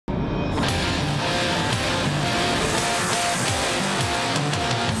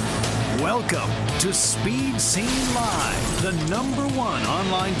Welcome to Speed Scene Live, the #1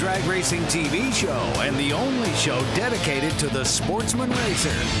 online drag racing TV show and the only show dedicated to the sportsman racer.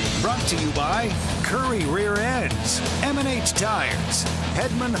 Brought to you by Curry Rear Ends, M&H Tires,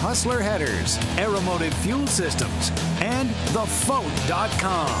 Hedman Hustler Headers, Aeromotive Fuel Systems, and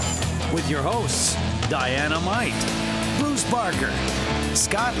TheFote.com. With your hosts, Diana-mite, Bruce Barker,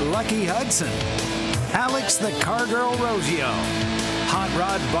 Scott Lucky Hudson, Alex the Cargirl Rosio, Hot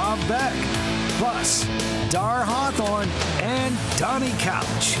Rod Bob Beck, plus Dar Hawthorne and Donnie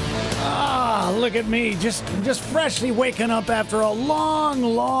Couch. Ah, look at me, just freshly waking up after a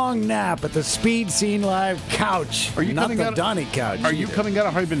long nap at the Speed Scene Live couch. Are you not coming the out? Donnie couch? Are you coming out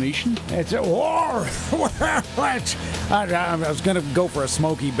of hibernation? It's a war. I was going to go for a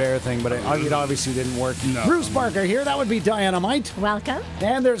Smokey Bear thing, but it obviously didn't work. No. Bruce Barker here. That would be Diana-mite. Welcome.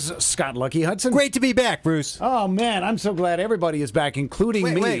 And there's Scott Lucky Hudson. Great to be back, Bruce. Oh man, I'm so glad everybody is back, including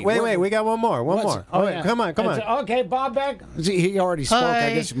me. Wait. We got one more. One more. Oh, Wait, yeah. Come on. Okay, Bob Beck. He already spoke. Hi.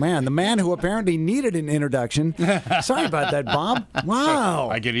 I guess, man, the man who apparently needed an introduction. Sorry about that, Bob. Wow.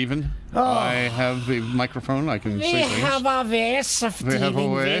 I get even. I have the microphone. I can say things. a ways of We have a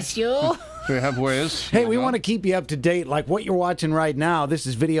dealing way. with you. We have ways. Hey, we want to keep you up to date, like what you're watching right now. This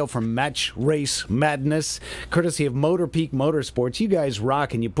is video from Match Race Madness, courtesy of Motor Peak Motorsports. You guys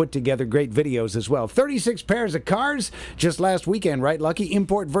rock, and you put together great videos as well. 36 pairs of cars just last weekend, right, Lucky?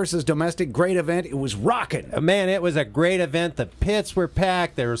 Import versus domestic, great event. It was rocking. Man, it was a great event. The pits were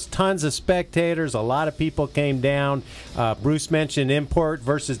packed. There was tons of spectators. A lot of people came down. Bruce mentioned import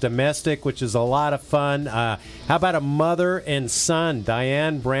versus domestic, which is a lot of fun. How about a mother and son?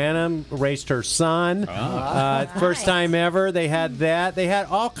 Diane Branham raced her son. First time ever. They had that. They had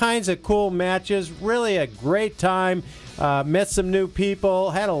all kinds of cool matches. Really a great time. Met some new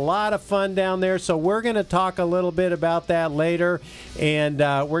people. Had a lot of fun down there. So we're going to talk a little bit about that later. And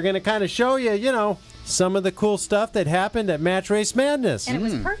we're going to kind of show you, some of the cool stuff that happened at Match Race Madness. And it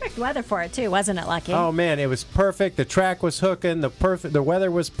was perfect weather for it, too, wasn't it, Lucky? Oh, man, it was perfect. The track was hooking. The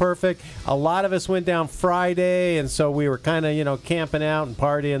weather was perfect. A lot of us went down Friday, and so we were kind of, camping out and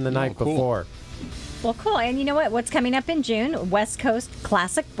partying the night before. Well, cool. And you know what? What's coming up in June? West Coast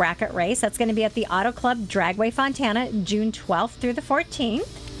Classic Bracket Race. That's going to be at the Auto Club Dragway, Fontana, June 12th through the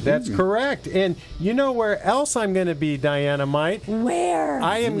 14th. That's correct. And you know where else I'm going to be, Diana-mite? Where?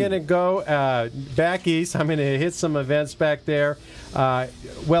 I am going to go back east. I'm going to hit some events back there.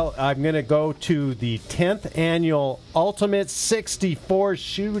 Well, I'm going to go to the 10th annual Ultimate 64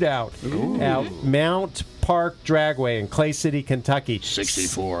 Shootout at Mount Park Dragway in Clay City, Kentucky.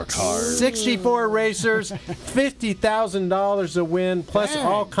 64 cars. 64 racers, $50,000 a win, plus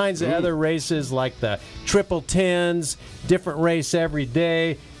all kinds of other races like the Triple Tens, different race every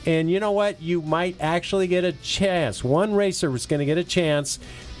day. And you know what? You might actually get a chance. One racer is going to get a chance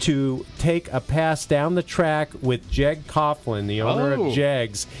to take a pass down the track with Jeg Coughlin, the owner of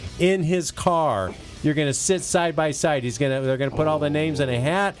Jegs, in his car. You're going to sit side by side. They're going to put all the names in a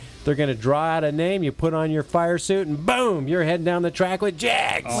hat. They're going to draw out a name. You put on your fire suit, and boom, you're heading down the track with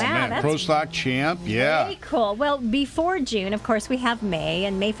Jags. Oh, Wow, man. that's Pro Stock champ. Yeah. Very cool. Well, before June, of course, we have May,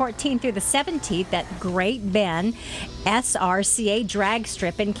 and May 14th through the 17th at Great Bend SRCA Drag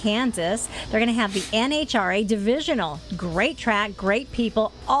Strip in Kansas. They're going to have the NHRA Divisional. Great track, great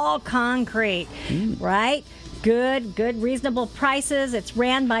people, all concrete, right? Good, reasonable prices. It's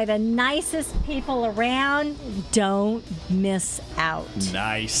ran by the nicest people around. Don't miss out.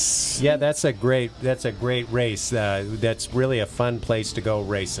 Nice. Yeah, that's a great race. That's really a fun place to go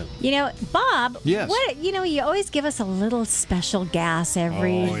racing. Bob. Yes. You always give us a little special gas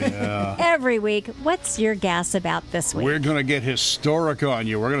every week. What's your gas about this week? We're going to get historic on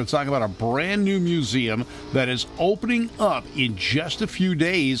you. We're going to talk about a brand new museum that is opening up in just a few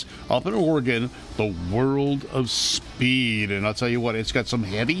days up in Oregon, the World of Speed. And I'll tell you what, it's got some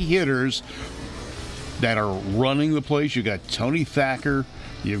heavy hitters that are running the place. You've got Tony Thacker.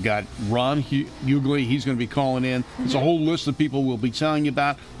 You've got Ron Hughley. He's going to be calling in. It's a whole list of people we'll be telling you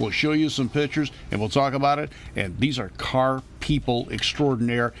about. We'll show you some pictures, and we'll talk about it. And these are car people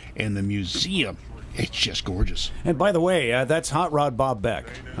extraordinaire. And the museum, it's just gorgeous. And by the way, that's Hot Rod Bob Beck.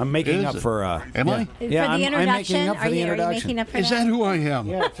 I'm making up for... Am I? For the introduction? I'm making up for the Are you introduction. making up for Is that who I am?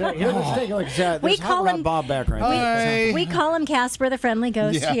 Yeah, here, let's take a look at that. We There's call Hot Rod him- Bob Beck right there. Hi. We call him Casper the Friendly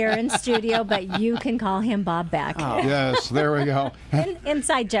Ghost here in studio, but you can call him Bob Beck. Yes, there we go.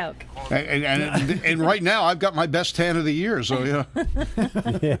 Inside joke. And right now, I've got my best tan of the year, so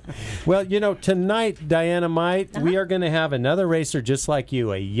yeah. Well, tonight, Diana-mite, we are going to have another racer just like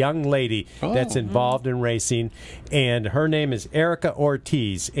you, a young lady that's involved in racing, and her name is Erica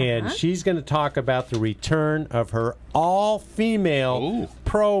Ortiz, and she's going to talk about the return of her all-female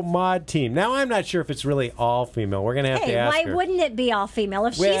pro mod team. Now, I'm not sure if it's really all female. We're going to have to ask why her. wouldn't it be all female?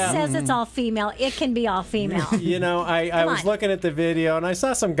 If she says it's all female, it can be all female. You know, I was looking at the video, and I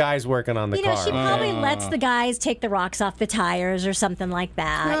saw some guys working on the car. You know, she probably lets the guys take the rocks off the tires or something like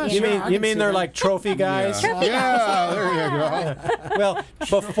that. You mean they're like trophy guys? Trophy guys. There you go. Well,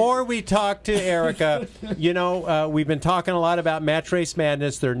 before we talk to Erica, you know, we've been talking a lot about Match Race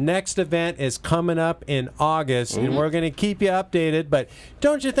Madness. Their next event is coming up in August, and we're going to keep you updated. But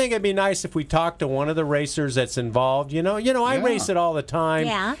don't you think it'd be nice if we talked to one of the racers that's involved? You know, I race it all the time.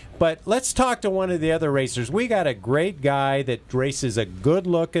 Yeah. But let's talk to one of the other racers. We got a great guy that races a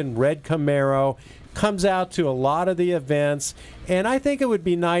good-looking red Camaro, comes out to a lot of the events, and I think it would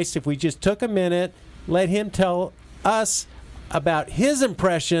be nice if we just took a minute, let him tell us about his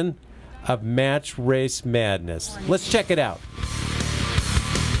impression of Match Race Madness. Let's check it out.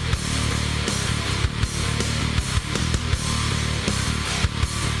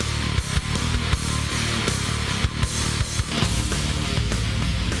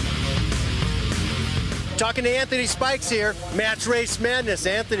 Talking to Anthony Spikes here, Match Race Madness.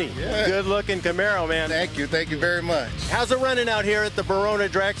 Anthony, good-looking Camaro, man. Thank you very much. How's it running out here at the Verona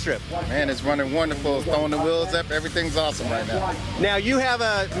drag strip? Man, it's running wonderful. Throwing the wheels up, everything's awesome right now. Now, you have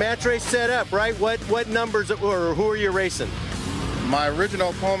a match race set up, right? What numbers or who are you racing? My original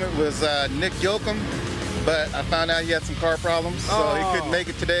opponent was Nick Yoakum, but I found out he had some car problems, so he couldn't make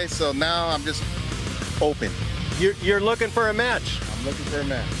it today, so now I'm just open. You're looking for a match? I'm looking for a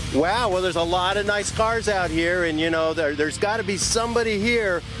match. Wow, well, there's a lot of nice cars out here, and, you know, there's got to be somebody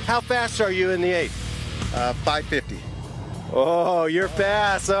here. How fast are you in the 8? 550. Oh, you're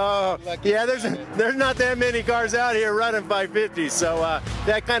fast. Oh, yeah, there's not that many cars out here running 550, so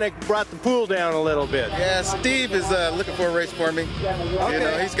that kind of brought the pool down a little bit. Yeah, Steve is looking for a race for me. Okay. You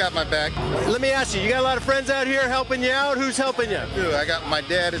know, he's got my back. Let me ask you got a lot of friends out here helping you out? Who's helping you? I got my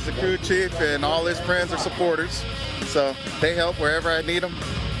dad as the crew chief, and all his friends are supporters. So they help wherever I need them,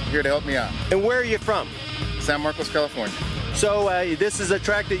 here to help me out. And where are you from? San Marcos, California. So this is a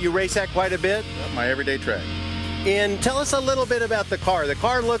track that you race at quite a bit? My everyday track. And tell us a little bit about the car. The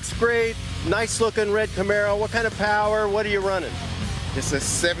car looks great, nice looking red Camaro. What kind of power? What are you running? It's a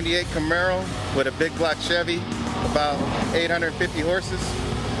 78 Camaro with a big block Chevy, about 850 horses,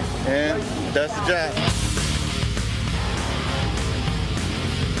 and does the job.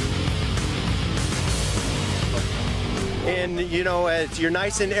 And, you know, you're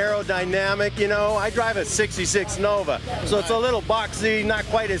nice and aerodynamic. You know, I drive a 66 Nova, so it's a little boxy, not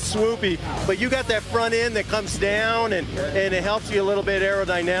quite as swoopy, but you got that front end that comes down, and it helps you a little bit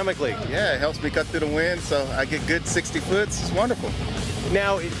aerodynamically. Yeah, it helps me cut through the wind, so I get good 60 foots. It's wonderful.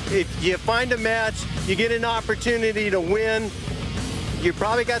 Now, if you find a match, you get an opportunity to win, you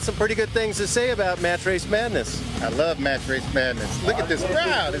probably got some pretty good things to say about Match Race Madness. I love Match Race Madness. Look at this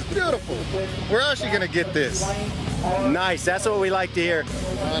crowd. It's beautiful. Where else are you going to get this? Nice. That's what we like to hear.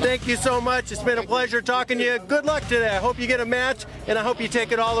 Thank you so much. It's been a pleasure talking to you. Good luck today. I hope you get a match, and I hope you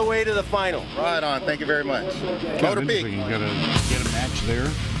take it all the way to the final. Right on. Thank you very much. Motor Peak. You got to get a match there.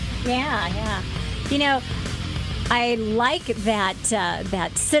 Yeah. You know, I like that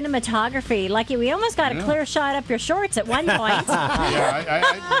that cinematography. Like we almost got a clear shot up your shorts at one point.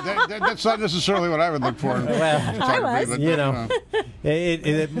 That's not necessarily what I would look for. Well, I was. But, you know,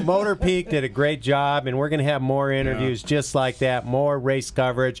 Motor Peak did a great job, and we're going to have more interviews just like that, more race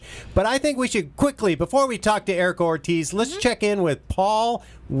coverage. But I think we should quickly, before we talk to Erica Ortiz, let's check in with Paul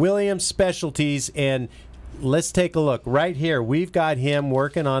Williams Specialties, and let's take a look. Right here, we've got him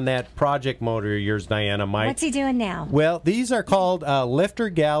working on that project motor of yours, Diana-mite. What's he doing now? Well, these are called lifter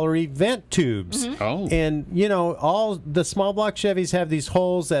gallery vent tubes. Oh. And, you know, all the small block Chevys have these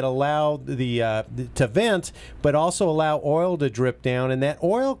holes that allow to vent, but also allow oil to drip down. And that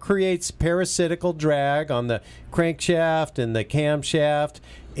oil creates parasitical drag on the crankshaft and the camshaft.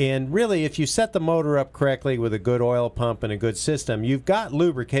 And really, if you set the motor up correctly with a good oil pump and a good system, you've got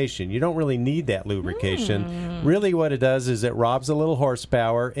lubrication. You don't really need that lubrication. Really what it does is it robs a little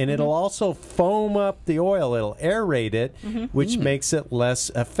horsepower, and it'll also foam up the oil. It'll aerate it, which makes it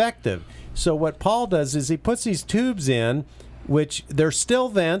less effective. So what Paul does is he puts these tubes in, which they're still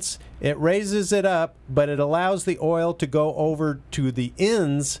vents. It raises it up, but it allows the oil to go over to the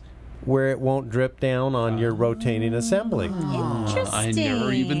ends where it won't drip down on your rotating assembly. Interesting. I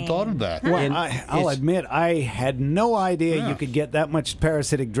never even thought of that. Well, I'll admit, I had no idea you could get that much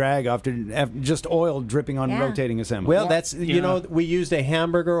parasitic drag after just oil dripping on rotating assembly. Well, that's, you know, we used a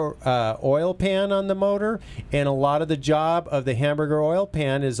hamburger oil pan on the motor, and a lot of the job of the hamburger oil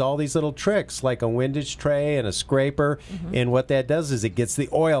pan is all these little tricks, like a windage tray and a scraper, and what that does is it gets the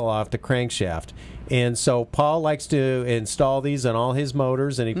oil off the crankshaft. And so Paul likes to install these on all his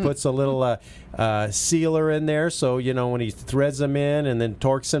motors, and he puts a little sealer in there. So, you know, when he threads them in and then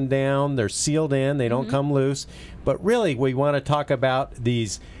torques them down, they're sealed in. They don't come loose. But really, we want to talk about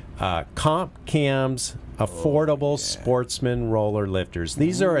these Comp Cams affordable sportsman roller lifters.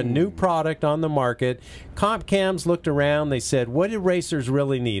 These are a new product on the market. Comp Cams looked around. They said, what do racers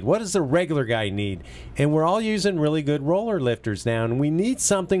really need? What does the regular guy need? And we're all using really good roller lifters now, and we need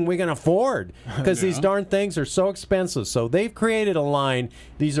something we can afford because these darn things are so expensive. So they've created a line.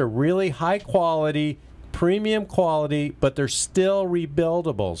 These are really high quality, premium quality, but they're still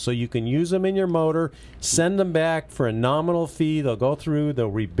rebuildable. So you can use them in your motor, send them back for a nominal fee. They'll go through, they'll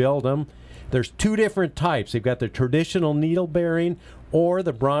rebuild them. There's two different types. They've got the traditional needle bearing or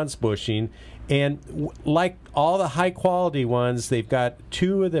the bronze bushing. And like all the high quality ones, they've got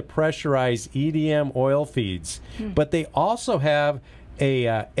two of the pressurized EDM oil feeds. But they also have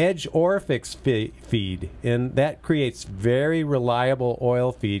a edge orifice feed, and that creates very reliable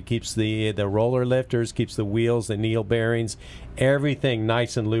oil feed. Keeps the roller lifters, keeps the wheels, the needle bearings, everything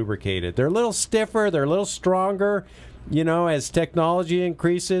nice and lubricated. They're a little stiffer, they're a little stronger. You know, as technology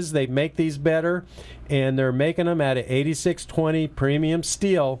increases, they make these better, and they're making them out of 8620 premium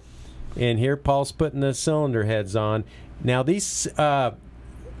steel. And here Paul's putting the cylinder heads on. Now these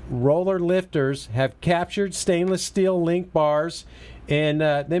roller lifters have captured stainless steel link bars, and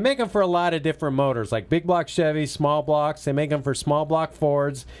they make them for a lot of different motors, like big block Chevy, small blocks. They make them for small block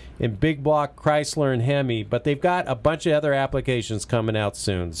Fords and big block Chrysler and Hemi, but they've got a bunch of other applications coming out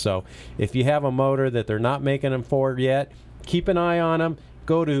soon. So if you have a motor that they're not making them for yet, keep an eye on them.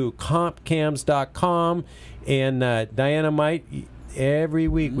 Go to compcams.com, and Diana-mite, every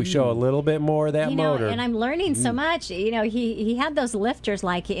week we show a little bit more of that motor. And I'm learning so much. You know, he had those lifters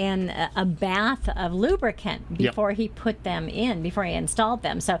like in a bath of lubricant before he put them in, before he installed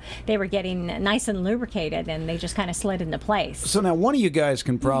them. So they were getting nice and lubricated, and they just kind of slid into place. So now one of you guys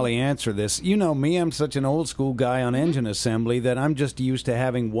can probably answer this. You know me, I'm such an old school guy on engine assembly that I'm just used to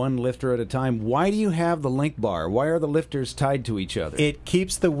having one lifter at a time. Why do you have the link bar? Why are the lifters tied to each other? It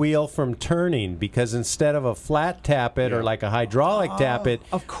keeps the wheel from turning, because instead of a flat tappet or like a hydraulic tappet,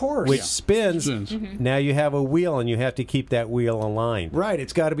 of course, which spins, now you have a wheel, and you have to keep that wheel aligned. Right,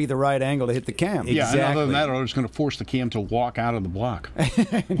 it's got to be the right angle to hit the cam. Yeah, Exactly. and other than that, I was going to force the cam to walk out of the block.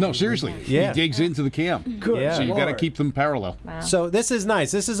 No, seriously. Yeah. He digs into the cam. Good Yeah. So you've got to Lord. keep them parallel. Wow. So this is nice.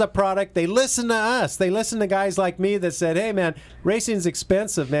 This is a product. They listen to us. They listen to guys like me that said, hey, man, racing's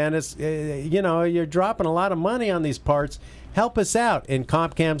expensive, man. It's, you know, you're dropping a lot of money on these parts. Help us out. And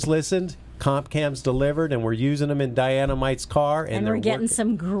Comp Cams listened. Comp Cams delivered, and we're using them in Diana-mite's car. And we're getting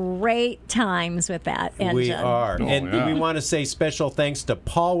some great times with that engine. We are. Oh, And yeah. we want to say special thanks to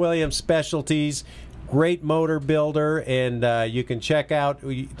Paul Williams Specialties, great motor builder, and you can check out,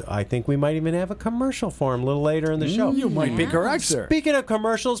 I think we might even have a commercial for him a little later in the show. You might be correct, sir. Speaking of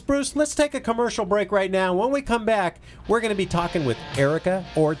commercials, Bruce, let's take a commercial break right now. When we come back, we're going to be talking with Erica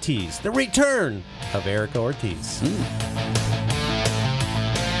Ortiz, the return of Erica Ortiz.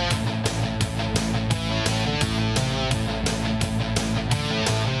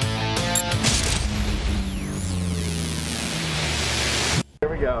 Here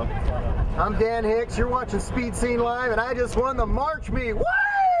we go. I'm Dan Hicks. You're watching Speed Scene Live, and I just won the March Meet. Woo!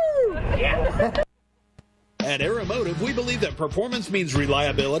 At Aeromotive, we believe that performance means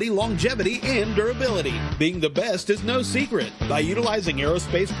reliability, longevity, and durability. Being the best is no secret. By utilizing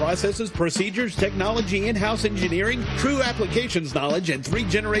aerospace processes, procedures, technology, in-house engineering, true applications knowledge, and 3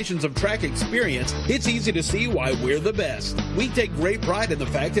 generations of track experience, it's easy to see why we're the best. We take great pride in the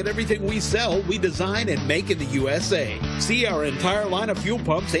fact that everything we sell, we design and make in the USA. See our entire line of fuel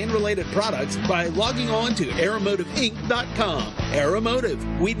pumps and related products by logging on to aeromotiveinc.com.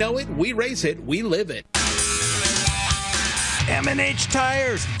 Aeromotive. We know it, we race it, we live it. M&H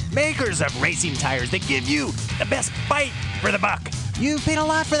Tires, makers of racing tires that give you the best bite for the buck. You've paid a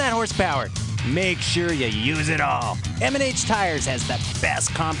lot for that horsepower. Make sure you use it all. M&H Tires has the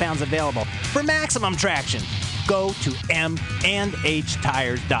best compounds available for maximum traction. Go to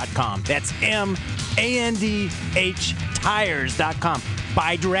mandhtires.com. That's mandhtires.com.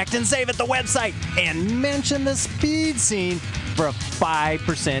 Buy direct and save at the website, and mention the Speed Scene for a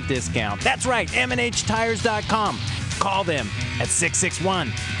 5% discount. That's right, mandhtires.com. Call them at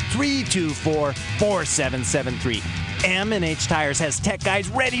 661-324-4773. M&H Tires has tech guys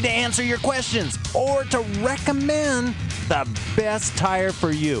ready to answer your questions or to recommend the best tire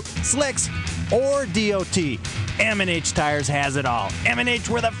for you. Slicks or DOT. M&H Tires has it all. M&H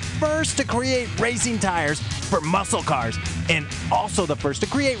were the first to create racing tires for muscle cars and also the first to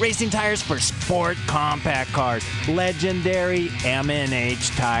create racing tires for sport compact cars. Legendary M&H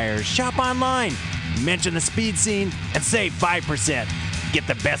Tires. Shop online, mention the Speed Scene, and save 5%. Get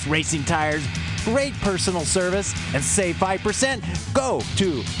the best racing tires, great personal service, and save 5%. Go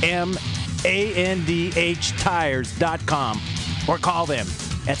to mandhtires.com or call them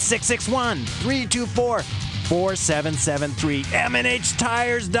at 661-324-4773.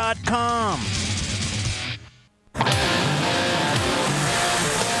 MNHTires.com.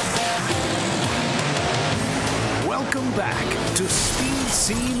 Welcome back to Speed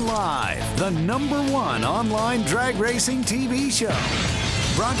Scene Live, the #1 online drag racing TV show.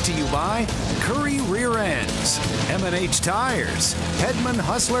 Brought to you by Curry Rear Ends, M&H Tires, Hedman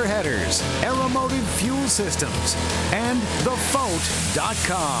Hustler Headers, Aeromotive Fuel Systems, and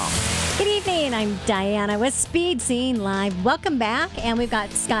TheFote.com. Good evening. I'm Diana with Speed Scene Live. Welcome back. And we've got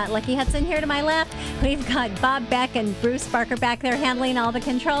Scott Lucky Hudson here to my left. We've got Bob Beck and Bruce Barker back there handling all the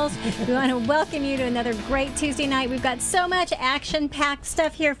controls. We want to welcome you to another great Tuesday night. We've got so much action-packed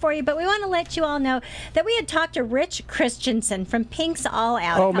stuff here for you, but we want to let you all know that we had talked to Rich Christensen from Pink's All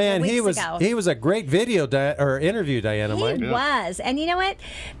Out. Oh man, he was a great video or interview, Diana-mite. He was. And you know what?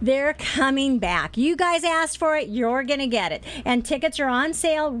 They're coming back. You guys asked for it. You're going to get it. And tickets are on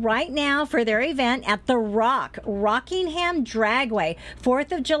sale right now for their event at The Rock, Rockingham Dragway,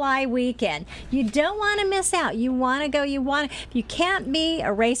 4th of July weekend. You don't want to miss out. You want to go. If you can't be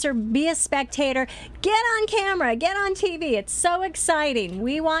a racer, be a spectator. Get on camera. Get on TV. It's so exciting.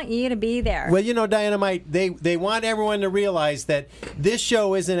 We want you to be there. Well, you know, Diana-mite, they want everyone to realize that this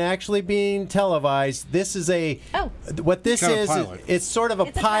show isn't actually being televised. This is what this is. It's sort of a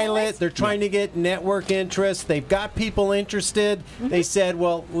pilot. They're trying to get network interest. They've got people interested. Mm-hmm. They said,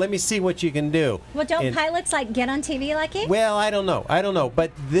 well, let me see what you can do. Well, don't pilots get on TV like you? Well, I don't know.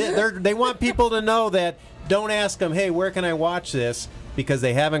 But they want people to know that. Don't ask them, hey, where can I watch this? Because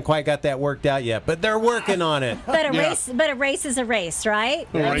they haven't quite got that worked out yet, but they're working on it. But a race is a race, right?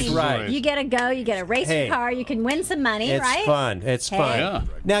 That's right. You get to go. You get a racing car. You can win some money, right? It's fun. It's fun. Yeah.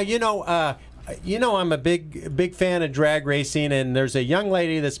 Now I'm a big fan of drag racing, and there's a young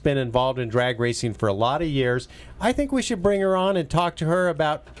lady that's been involved in drag racing for a lot of years. I think we should bring her on and talk to her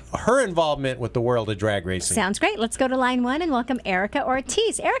about her involvement with the world of drag racing. Sounds great. Let's go to line 1 and welcome Erica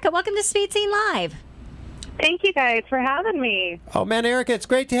Ortiz. Erica, welcome to Speed Scene Live. Thank you guys for having me. Oh man, Erica, it's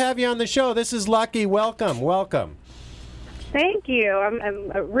great to have you on the show. This is Lucky. Welcome. Thank you.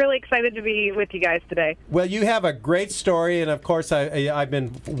 I'm really excited to be with you guys today. Well, you have a great story, and of course, I've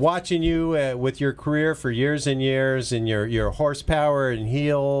been watching you with your career for years and years, and your horsepower and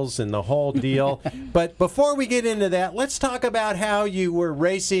heels and the whole deal. But before we get into that, let's talk about how you were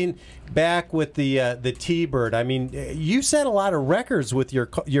racing back with the T-Bird. I mean, you set a lot of records with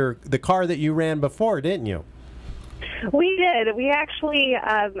the car that you ran before, didn't you? We did. We actually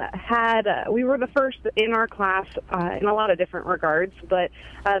we were the first in our class in a lot of different regards, but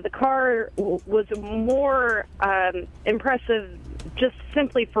the car was more impressive just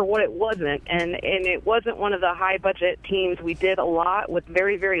simply for what it wasn't, and it wasn't one of the high-budget teams. We did a lot with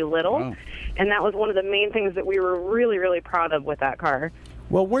very, very little, and that was one of the main things that we were really, really proud of with that car.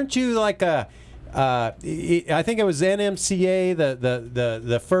 Well, weren't you like I think it was NMCA,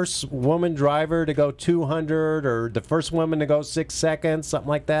 the first woman driver to go 200, or the first woman to go 6 seconds, something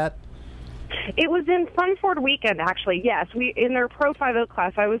like that? It was in Fun Ford Weekend, actually. Yes, in their Pro 5.0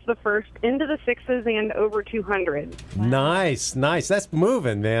 class, I was the first into the 6s and over 200. Wow. Nice. That's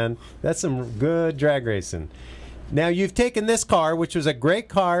moving, man. That's some good drag racing. Now, you've taken this car, which was a great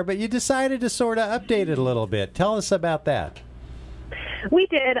car, but you decided to sort of update it a little bit. Tell us about that. We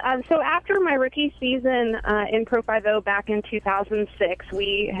did. So after my rookie season in Pro 5.0 back in 2006,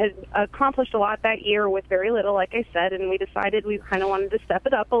 we had accomplished a lot that year with very little, like I said, and we decided we kind of wanted to step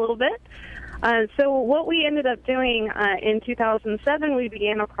it up a little bit. So what we ended up doing in 2007, we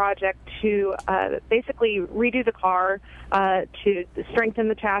began a project to basically redo the car, to strengthen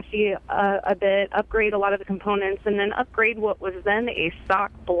the chassis a bit, upgrade a lot of the components, and then upgrade what was then a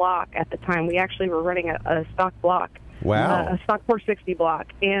stock block at the time. We actually were running a stock block. Wow. A stock 460 block,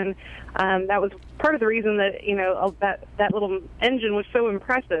 and that was part of the reason that that little engine was so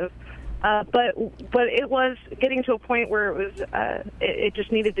impressive. But it was getting to a point where it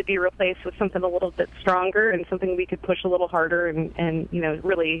just needed to be replaced with something a little bit stronger and something we could push a little harder and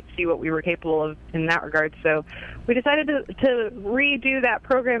really see what we were capable of in that regard. So we decided to redo that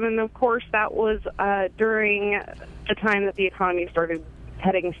program, and of course that was during the time that the economy started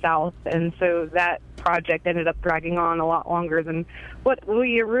heading south, and so that project ended up dragging on a lot longer than what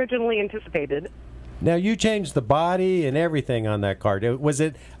we originally anticipated. Now, you changed the body and everything on that car. Was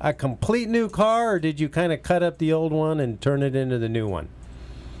it a complete new car, or did you kind of cut up the old one and turn it into the new one?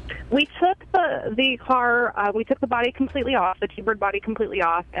 We took the car, we took the body completely off, the T-Bird body completely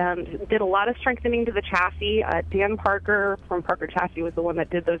off, and did a lot of strengthening to the chassis. Dan Parker from Parker Chassis was the one that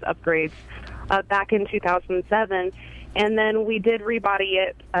did those upgrades back in 2007. And then we did rebody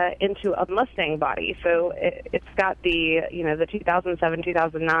it into a Mustang body, so it's got the the 2007,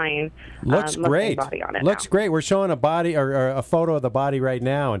 2009 looks Mustang great. Body on it. Looks now. great. We're showing a body or a photo of the body right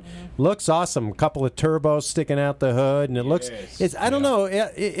now, and looks awesome. A couple of turbos sticking out the hood, and it looks. It's I don't know.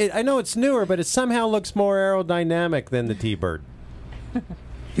 I know it's newer, but it somehow looks more aerodynamic than the T-Bird.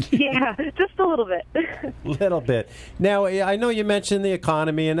 Yeah, just a little bit. Little bit. Now, I know you mentioned the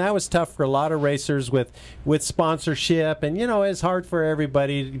economy, and that was tough for a lot of racers with sponsorship. And, it's hard for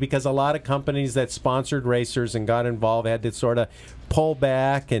everybody because a lot of companies that sponsored racers and got involved had to sort of pull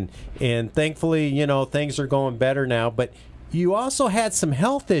back. And thankfully, things are going better now. But you also had some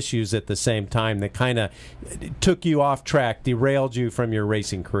health issues at the same time that kind of took you off track, derailed you from your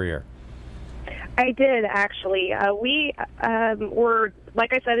racing career. I did, actually. We were,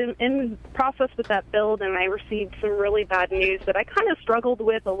 like I said, in process with that build, and I received some really bad news that I kind of struggled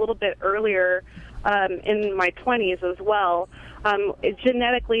with a little bit earlier in my 20s as well.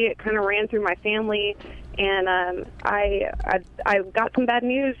 Genetically, it kind of ran through my family, and I got some bad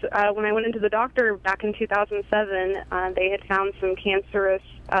news when I went into the doctor back in 2007. They had found some cancerous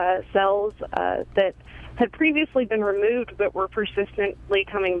cells that had previously been removed but were persistently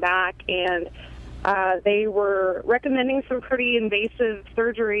coming back, and they were recommending some pretty invasive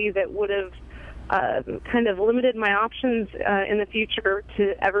surgery that would have kind of limited my options in the future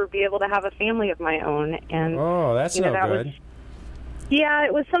to ever be able to have a family of my own. And that's no good. Yeah,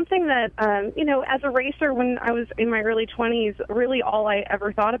 it was something that, as a racer when I was in my early 20s, really all I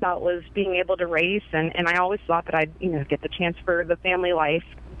ever thought about was being able to race, and I always thought that I'd, get the chance for the family life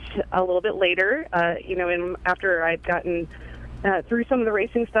a little bit later, and after I'd gotten through some of the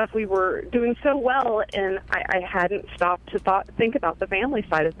racing stuff, we were doing so well, and I hadn't stopped to think about the family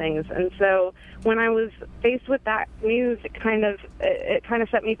side of things. And so when I was faced with that news, it kind of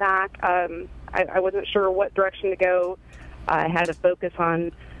set me back. I wasn't sure what direction to go. I had to focus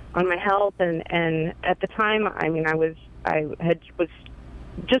on my health, and at the time, I was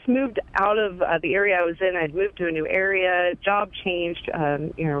just moved out of the area I was in. I'd moved to a new area, job changed,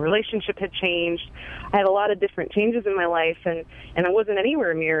 relationship had changed. I had a lot of different changes in my life, and I wasn't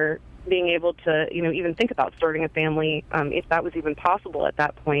anywhere near being able to, even think about starting a family, if that was even possible at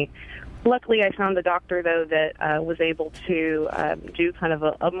that point. Luckily, I found a doctor, though, that was able to do kind of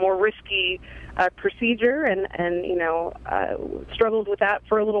a more risky procedure, and struggled with that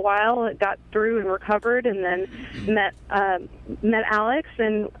for a little while. It got through and recovered, and then met Alex,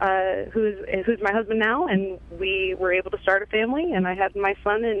 and who's my husband now, and we were able to start a family, and I had my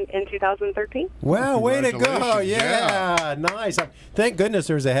son in 2013. Wow, way to go! Yeah, nice. Thank goodness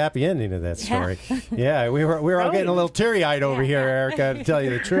there was a happy ending to that story. Yeah, we were all getting a little teary-eyed over here, Erica, to tell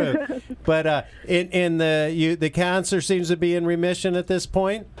you the truth. But the cancer seems to be in remission at this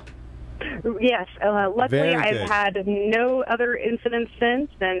point. Yes, luckily I've had no other incidents since,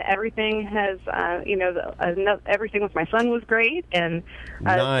 and everything has, everything with my son was great, and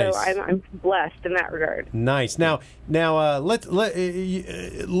nice. So I'm blessed in that regard. Nice. Now, let's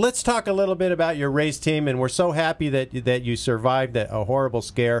talk a little bit about your race team, and we're so happy that you survived a horrible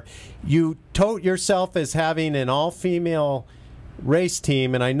scare. You tote yourself as having an all-female race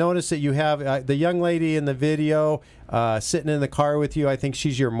team, and I noticed that you have the young lady in the video sitting in the car with you. I think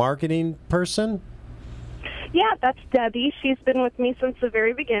she's your marketing person. Yeah, that's Debbie. She's been with me since the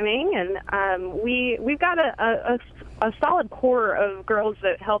very beginning, and we've got a solid core of girls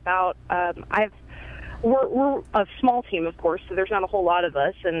that help out. We're a small team, of course, so there's not a whole lot of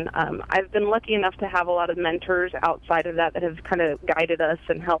us, and I've been lucky enough to have a lot of mentors outside of that have kind of guided us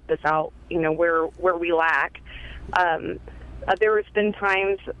and helped us out, where we lack. There has been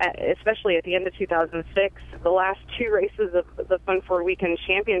times, especially at the end of 2006, the last two races of the Fun 4 Weekend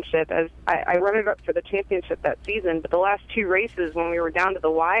Championship, as I run it up for the championship that season, but the last two races when we were down to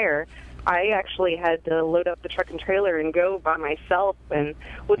the wire, I actually had to load up the truck and trailer and go by myself, and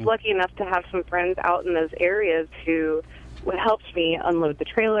was lucky enough to have some friends out in those areas who helped me unload the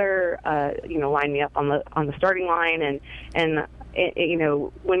trailer, line me up on the starting line, and you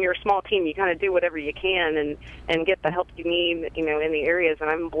know, when you're a small team, you kind of do whatever you can and get the help you need, you know, in the areas. And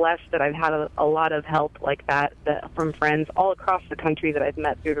I'm blessed that I've had a lot of help like that from friends all across the country that I've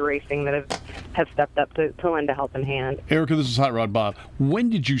met through the racing that have stepped up to lend a helping hand. Erica, this is Hot Rod Bob. When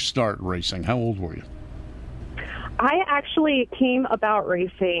did you start racing? How old were you? I actually came about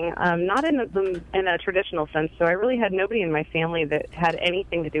racing not in a traditional sense. So I really had nobody in my family that had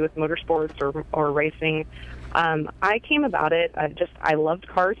anything to do with motorsports or racing. I came about it. I loved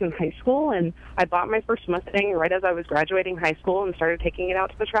cars in high school, and I bought my first Mustang right as I was graduating high school and started taking it out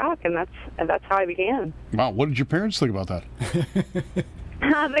to the track, and that's how I began. Wow, what did your parents think about that?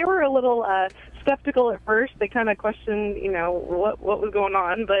 They were a little skeptical at first. They kind of questioned, you know, what was going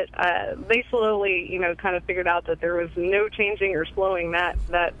on, but they slowly, you know, kind of figured out that there was no changing or slowing that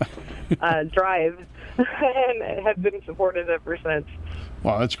drive, and have been supported ever since.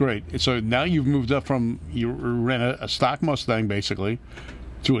 Wow, that's great. So now you've moved up from, you ran a stock Mustang basically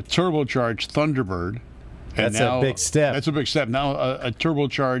to a turbocharged Thunderbird. And that's a big step. That's a big step. Now a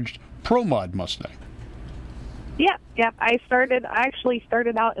turbocharged Pro Mod Mustang. Yeah. I actually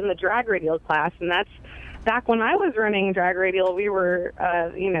started out in the drag radial class, and that's back when I was running drag radial. We were,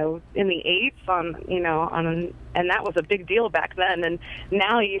 you know, in the 8s and that was a big deal back then. And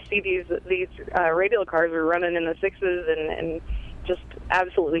now you see these radial cars are running in the 6s and just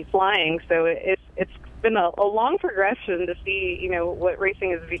absolutely flying. So it's been a long progression to see, you know, what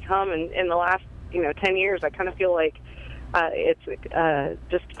racing has become in the last, you know, 10 years. I kind of feel like it's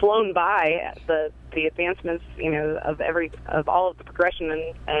just flown by the advancements, you know, of all of the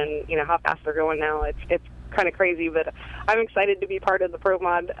progression and you know how fast they're going now. It's kind of crazy, but I'm excited to be part of the Pro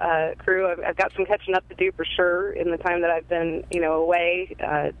Mod crew. I've got some catching up to do for sure in the time that I've been, you know, away,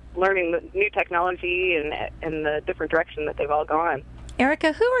 learning the new technology and the different direction that they've all gone.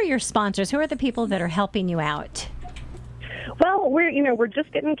 Erica, who are your sponsors? Who are the people that are helping you out? Well, we're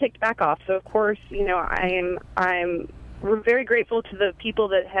just getting kicked back off. So of course, you know, we're very grateful to the people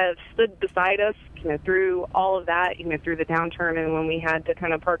that have stood beside us, you know, through all of that, you know, through the downturn and when we had to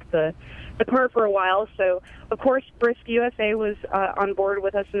kind of park the car for a while. So, of course, Brisk USA was on board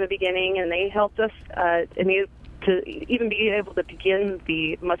with us in the beginning, and they helped us to even be able to begin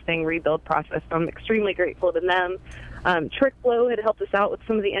the Mustang rebuild process. So I'm extremely grateful to them. Trick Flow had helped us out with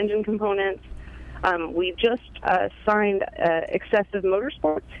some of the engine components. We just signed Excessive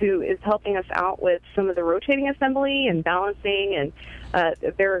Motorsports, who is helping us out with some of the rotating assembly and balancing, and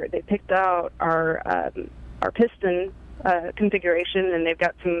they picked out our piston configuration, and they've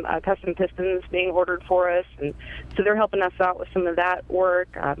got some custom pistons being ordered for us, and so they're helping us out with some of that work.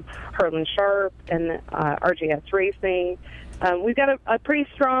 Harlan Sharp and RJS Racing. We've got a pretty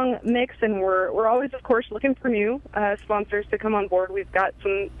strong mix, and we're always, of course, looking for new sponsors to come on board. We've got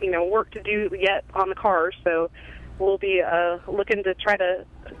some, you know, work to do yet on the cars, so we'll be looking to try to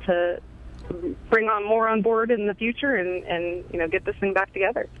bring on more on board in the future and you know, get this thing back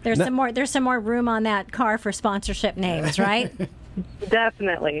together. There's some more room on that car for sponsorship names, right?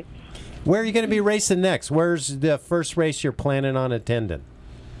 Definitely. Where are you going to be racing next? Where's the first race you're planning on attending?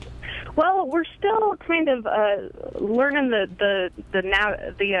 Well, we're still kind of learning the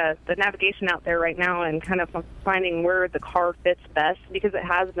navigation out there right now, and kind of finding where the car fits best, because it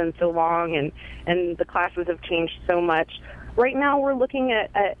has been so long and the classes have changed so much. Right now, we're looking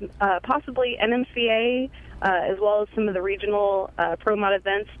at possibly NMCA as well as some of the regional Pro Mod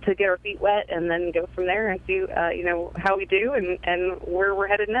events to get our feet wet, and then go from there and see you know, how we do and where we're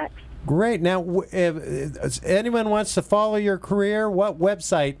headed next. Great. Now, if anyone wants to follow your career, what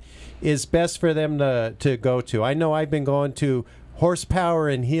website is best for them to go to? I know I've been going to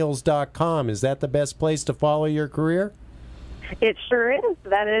horsepowerandheels.com. Is that the best place to follow your career? It sure is.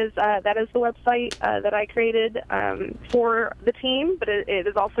 That is the website that I created for the team, but it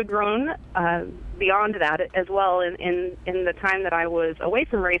has also grown beyond that as well. In the time that I was away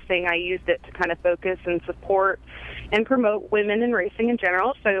from racing, I used it to kind of focus and support and promote women in racing in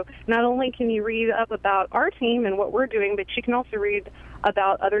general. So not only can you read up about our team and what we're doing, but you can also read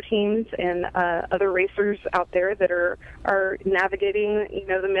about other teams and other racers out there that are navigating, you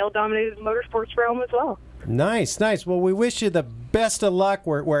know, the male-dominated motorsports realm as well. Nice, nice. Well, we wish you the best of luck.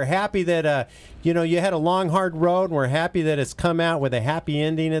 We're happy that you know, you had a long, hard road, and we're happy that it's come out with a happy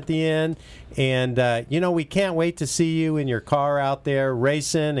ending at the end. And you know, we can't wait to see you in your car out there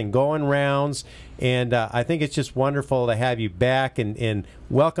racing and going rounds. And I think it's just wonderful to have you back, and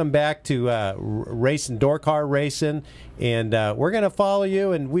welcome back to racing, door car racing. And we're going to follow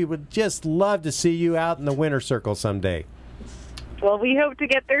you, and we would just love to see you out in the winter circle someday. Well, we hope to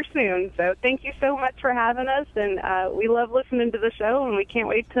get there soon. So thank you so much for having us, and we love listening to the show, and we can't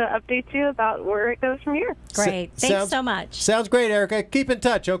wait to update you about where it goes from here. Great. Thanks so much. Sounds great, Erica. Keep in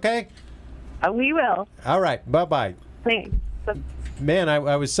touch, okay? We will. All right. Bye-bye. Thanks. Man,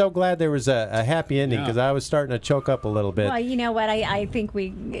 I was so glad there was a happy ending because I was starting to choke up a little bit. Well, you know what? I think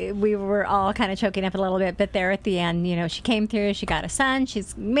we were all kind of choking up a little bit, but there at the end, you know, she came through. She got a son.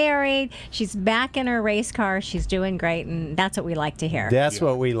 She's married. She's back in her race car. She's doing great, and that's what we like to hear. That's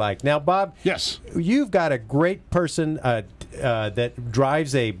what we like. Now, Bob. Yes. You've got a great person that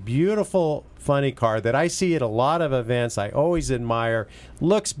drives a beautiful, funny car that I see at a lot of events. I always admire.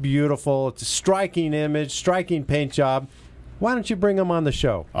 Looks beautiful. It's a striking image, striking paint job. Why don't you bring him on the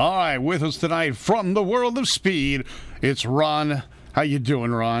show? All right, with us tonight from the world of speed, it's Ron. How you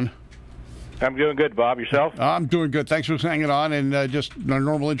doing, Ron? I'm doing good, Bob. Yourself? I'm doing good. Thanks for hanging on. And just a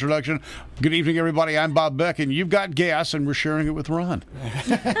normal introduction. Good evening, everybody. I'm Bob Beck, and you've got gas, and we're sharing it with Ron.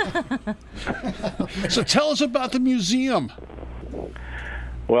 So tell us about the museum.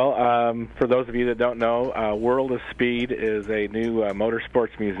 Well, for those of you that don't know, World of Speed is a new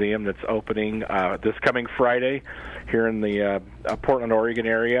motorsports museum that's opening this coming Friday here in the Portland, Oregon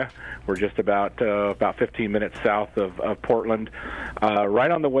area. We're just about 15 minutes south of Portland,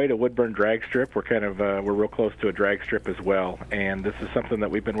 right on the way to Woodburn Drag Strip. We're real close to a drag strip as well, and this is something that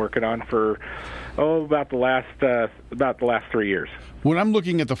we've been working on for about the last 3 years. When I'm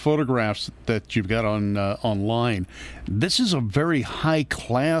looking at the photographs that you've got on online, this is a very high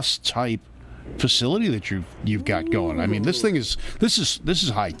class type facility that you've got going. I mean, this is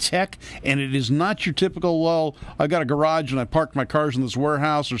high tech, and it is not your typical, well, I got a garage and I parked my cars in this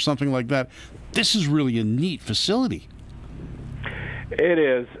warehouse or something like that. This is really a neat facility. It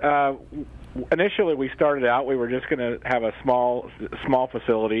is. Initially, we started out, we were just going to have a small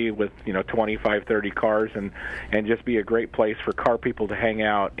facility with 25, 30 cars and just be a great place for car people to hang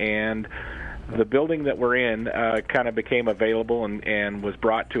out. And the building that we're in kind of became available and was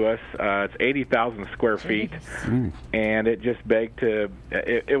brought to us. It's 80,000 square feet, and it just begged to.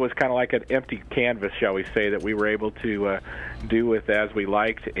 It was kind of like an empty canvas, shall we say, that we were able to do with as we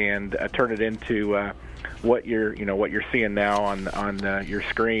liked and turn it into what you're seeing now on your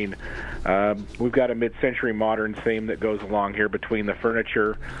screen. We've got a mid-century modern theme that goes along here between the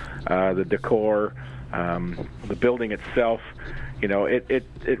furniture, the decor, the building itself.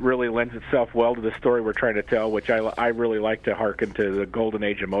 It really lends itself well to the story we're trying to tell, which I really like to hearken to the golden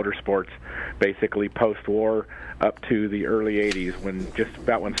age of motorsports, basically post-war up to the early 80s,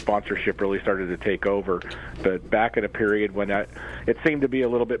 when sponsorship really started to take over. But back in a period when it seemed to be a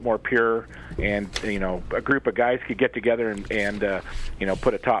little bit more pure, and a group of guys could get together and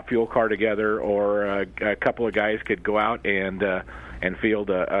put a top fuel car together, or a couple of guys could go out and field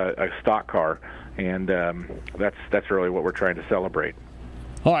a stock car. And that's really what we're trying to celebrate.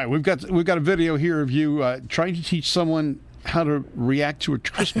 All right, we've got a video here of you trying to teach someone how to react to a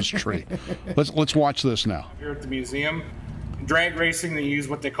Christmas tree. Let's watch this now. Here at the museum, drag racing, they use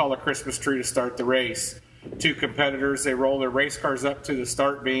what they call a Christmas tree to start the race. Two competitors, they roll their race cars up to the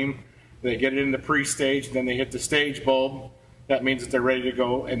start beam, they get it in the pre-stage, then they hit the stage bulb. That means that they're ready to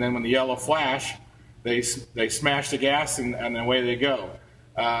go, and then when the yellow flash, they smash the gas and away they go.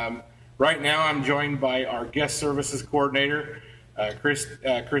 Right now, I'm joined by our guest services coordinator,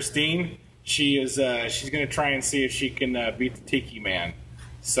 Christine. She's going to try and see if she can beat the Tiki Man.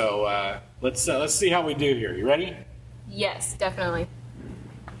 So let's see how we do here. You ready? Yes, definitely.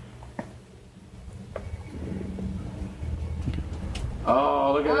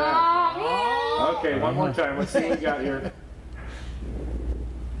 Oh, look at that! Okay, one more time. Let's see what we got here.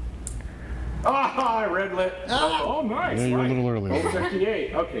 Ah, red lit. Oh, nice. Yeah, you're a little early.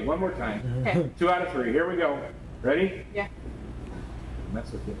 58. Okay, one more time. Okay. 2 out of 3. Here we go. Ready? Yeah.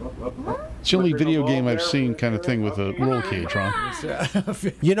 Mess with you. It's the only video game I've seen kind of thing with a roll cage, Ron.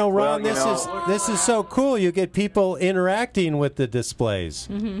 Ron, this is so cool. You get people interacting with the displays.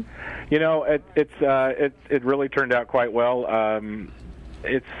 Mm-hmm. It really turned out quite well.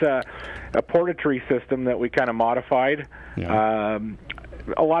 It's a portaitree system that we kind of modified. Yeah.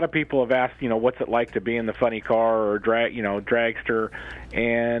 A lot of people have asked, what's it like to be in the funny car or dragster,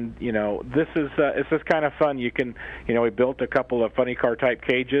 and this is it's just kind of fun. You can, we built a couple of funny car type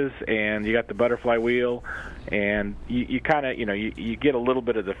cages, and you got the butterfly wheel, and you kind of, you get a little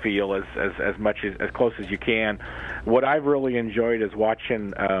bit of the feel as close as you can. What I've really enjoyed is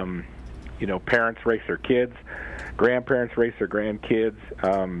watching, parents race their kids, grandparents race their grandkids.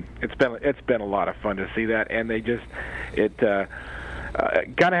 It's been a lot of fun to see that, and they just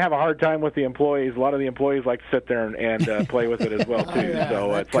kind of have a hard time with the employees. A lot of the employees like to sit there and play with it as well too.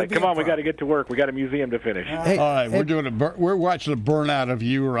 So it's like, come on, we got to get to work. We got a museum to finish. All right, we're watching a burnout of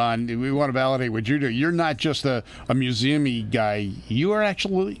you, Ron. We want to validate what you do. You're not just a museum-y guy. You are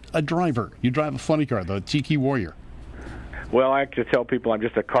actually a driver. You drive a funny car, the Tiki Warrior. Well, I like to tell people I'm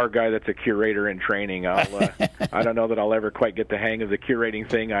just a car guy that's a curator in training. I don't know that I'll ever quite get the hang of the curating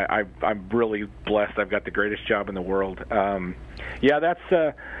thing. I'm really blessed. I've got the greatest job in the world. Yeah, that's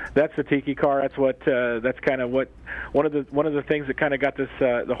the Tiki car. That's kind of what one of the things that kind of got this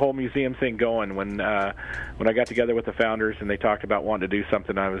the whole museum thing going. When I got together with the founders and they talked about wanting to do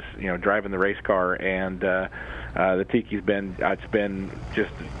something, I was driving the race car, and the Tiki's been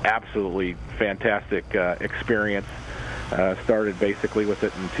just absolutely fantastic experience. Started basically with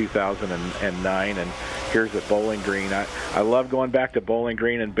it in 2009, and here's at Bowling Green. I love going back to Bowling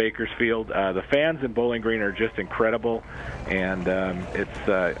Green and Bakersfield. The fans in Bowling Green are just incredible, and it's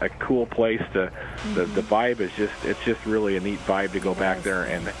a cool place to. The vibe is just really a neat vibe to go back there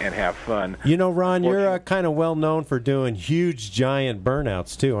and have fun. Ron, you're kind of well known for doing huge, giant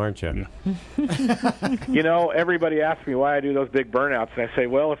burnouts too, aren't you? Everybody asks me why I do those big burnouts, and I say,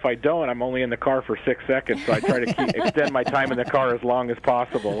 well, if I don't, I'm only in the car for 6 seconds, so I try to extend my time in the car as long as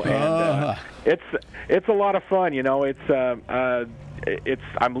possible, and it's a lot of fun. I'm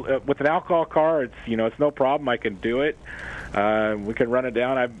with an alcohol car. It's no problem. I can do it. We can run it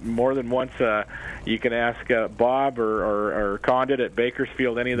down. I've more than once. You can ask Bob or Condit at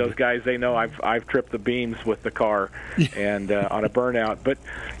Bakersfield. Any of those guys, they know I've tripped the beams with the car and on a burnout. But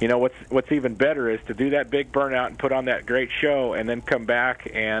what's even better is to do that big burnout and put on that great show, and then come back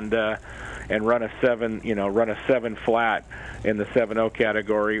and run a 7 flat in the 7.0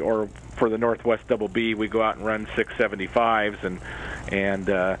 category, or for the Northwest Double B, we go out and run 675s, and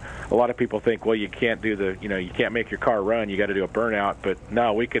a lot of people think, well, you can't do you can't make your car run, you got to do a burnout, but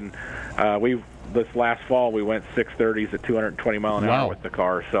no, we can. This last fall we went 630s at 220 mile an hour with the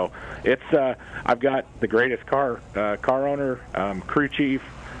car, so it's I've got the greatest car owner, crew chief,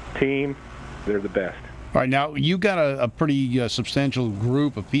 team. They're the best. All right, now you got a pretty substantial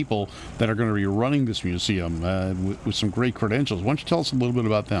group of people that are going to be running this museum with some great credentials. Why don't you tell us a little bit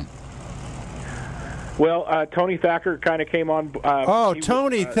about them? Well, Tony Thacker kind of came on.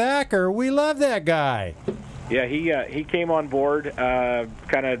 Tony Thacker, we love that guy. Yeah, he came on board.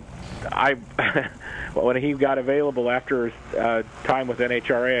 When he got available after his time with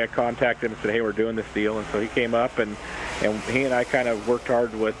NHRA, I contacted him and said, hey, we're doing this deal. And so he came up, and he and I kind of worked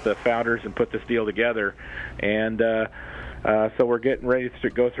hard with the founders and put this deal together. And so we're getting ready to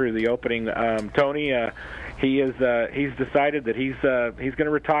go through the opening. Tony, he's decided that he's going to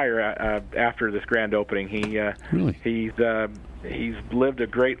retire after this grand opening. He's lived a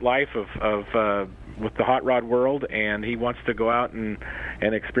great life of with the hot rod world, and he wants to go out and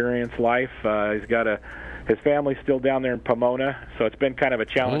experience life. He's got his family's still down there in Pomona, so it's been kind of a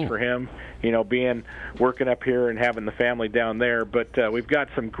challenge for him, working up here and having the family down there. But we've got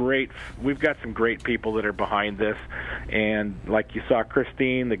some great people that are behind this, and like you saw,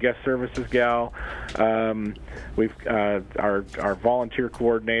 Christine, the guest services gal, we've our volunteer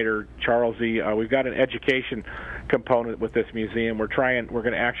coordinator, Charlesy. We've got an education component with this museum. We're going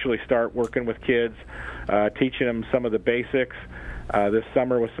to actually start working with kids, teaching them some of the basics this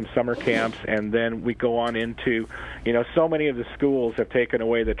summer with some summer camps, and then we go on into, so many of the schools have taken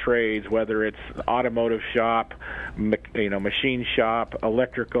away the trades, whether it's automotive shop, machine shop,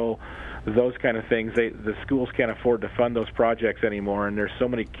 electrical, those kind of things. The schools can't afford to fund those projects anymore, and there's so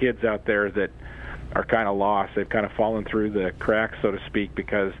many kids out there that are kind of lost. They've kind of fallen through the cracks, so to speak,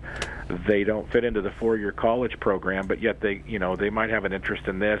 because they don't fit into the 4-year college program, but yet they might have an interest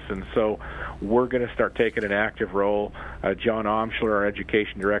in this. And so we're going to start taking an active role. John Omschler, our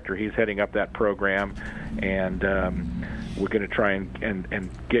education director, he's heading up that program, and we're going to try and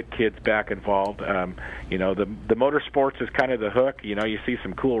get kids back involved. The motorsports is kind of the hook. You see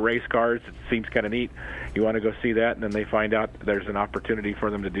some cool race cars. It seems kind of neat. You want to go see that, and then they find out there's an opportunity for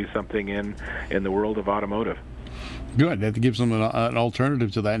them to do something in the world of automotive. Good. That gives them an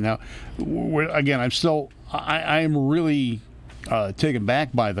alternative to that. Now, again, I'm really taken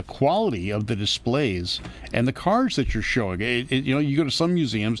back by the quality of the displays and the cars that you're showing. You go to some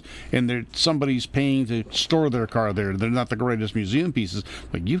museums and somebody's paying to store their car there. They're not the greatest museum pieces,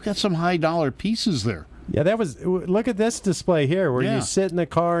 but you've got some high-dollar pieces there. Yeah, look at this display here where you sit in the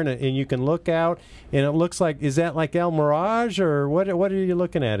car and you can look out, and it looks like, is that like El Mirage, or what are you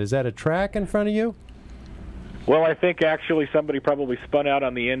looking at? Is that a track in front of you? Well, I think actually somebody probably spun out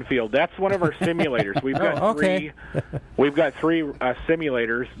on the infield. That's one of our simulators. We've got three. We've got three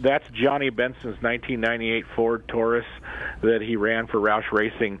simulators. That's Johnny Benson's 1998 Ford Taurus that he ran for Roush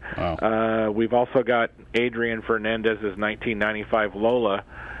Racing. Wow. We've also got Adrian Fernandez's 1995 Lola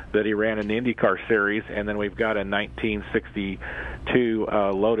that he ran in the IndyCar Series, and then we've got a 1962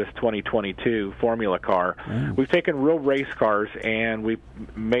 Lotus 2022 Formula car. We've taken real race cars and we've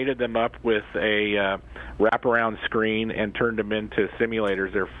mated them up with a wraparound screen and turned them into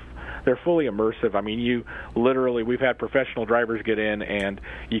simulators. They're fully immersive. I mean, you literally, we've had professional drivers get in and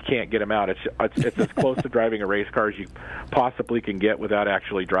you can't get them out. It's as close to driving a race car as you possibly can get without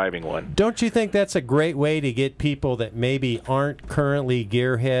actually driving one. Don't you think that's a great way to get people that maybe aren't currently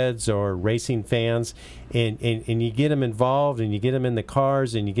gearheads or racing fans, and you get them involved and you get them in the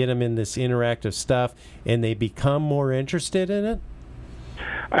cars and you get them in this interactive stuff and they become more interested in it?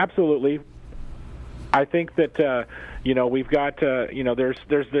 Absolutely. I think that we've got there's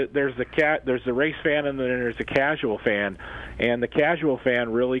the race fan and then there's the casual fan, and the casual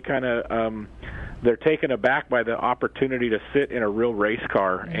fan really kind of they're taken aback by the opportunity to sit in a real race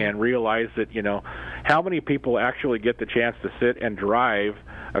car and realize that how many people actually get the chance to sit and drive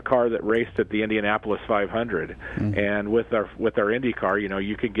a car that raced at the Indianapolis 500, and with our Indy car,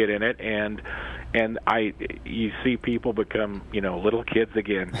 you can get in it and you see people become little kids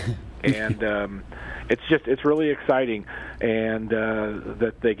again. And it's really exciting, and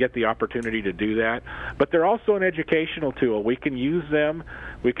that they get the opportunity to do that. But they're also an educational tool. We can use them.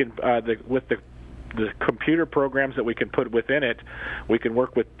 We can with the computer programs that we can put within it. We can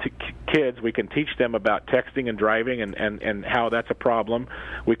work with kids. We can teach them about texting and driving and how that's a problem.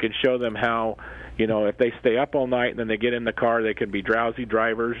 We can show them how if they stay up all night and then they get in the car, they can be drowsy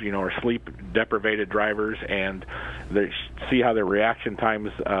drivers, or sleep-deprivated drivers, and they see how their reaction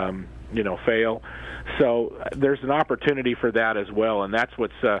times, fail. So there's an opportunity for that as well, and that's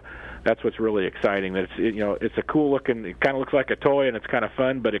what's really exciting. That it's a cool looking. It kind of looks like a toy, and it's kind of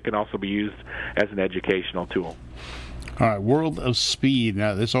fun, but it can also be used as an educational tool. All right, World of Speed.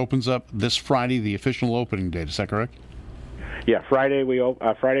 Now this opens up this Friday, the official opening date. Is that correct? Yeah, Friday.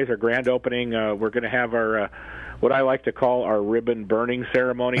 Friday's our grand opening. We're going to have our what I like to call our ribbon burning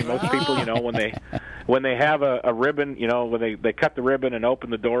ceremony. Most people, when they have a ribbon, when they cut the ribbon and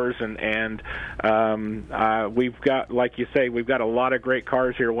open the doors, and we've got, like you say, we've got a lot of great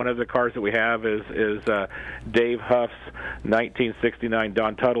cars here. One of the cars that we have is Dave Huff's 1969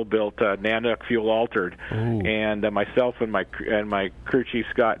 Don Tuttle built Nanook fuel altered, and myself and my crew chief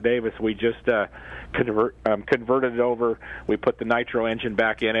Scott Davis, we just converted it over. We put the nitro engine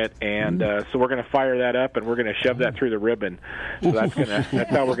back in it, and so we're going to fire that up, and we're going to shove that through the ribbon. So that's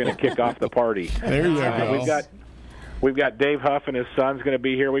how we're going to kick off the party. There you go. We've got Dave Huff and his son's going to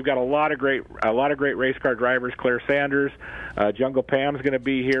be here. We've got a lot of great race car drivers. Claire Sanders, Jungle Pam's going to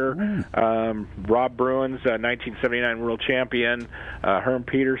be here. Rob Bruins, 1979 world champion. Herm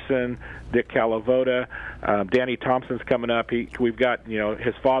Peterson, Dick Calavoda, Danny Thompson's coming up. We've got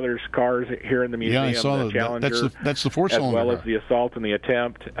his father's cars here in the museum. Yeah, I saw the Challenger, that's the four-cylinder, as well as the Assault and the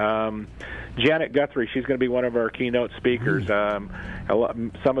Attempt. Janet Guthrie, she's going to be one of our keynote speakers.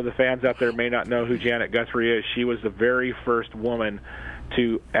 Some of the fans out there may not know who Janet Guthrie is. She was the very first woman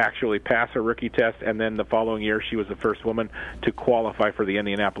to actually pass a rookie test, and then the following year she was the first woman to qualify for the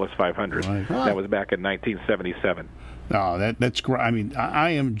Indianapolis 500. Right. That was back in 1977. No, that's great. I mean, I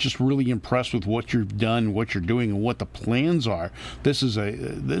am just really impressed with what you've done, what you're doing, and what the plans are. This is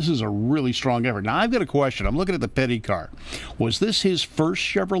a really strong effort. Now, I've got a question. I'm looking at the Petty car. Was this his first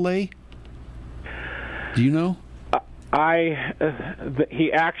Chevrolet? Do you know?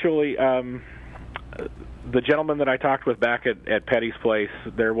 He actually, the gentleman that I talked with back at Petty's place,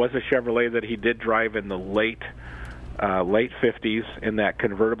 there was a Chevrolet that he did drive in the late 50s in that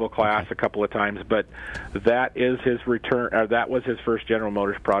convertible class a couple of times, but that is his return. That was his first General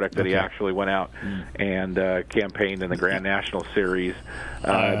Motors product that he actually went out and campaigned in the Grand National Series.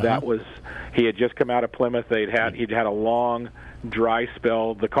 That was, he had just come out of Plymouth. He'd had a long dry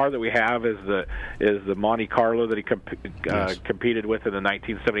spell. The car that we have is the Monte Carlo that he competed with in the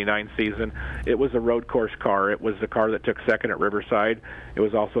 1979 season. It was a road course car. It was the car that took second at Riverside. It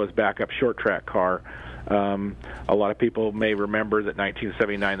was also his backup short track car. A lot of people may remember that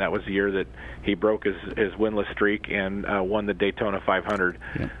 1979, that was the year that he broke his winless streak and won the Daytona 500.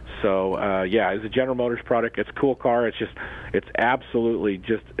 Yeah. So it's a General Motors product. It's a cool car. It's absolutely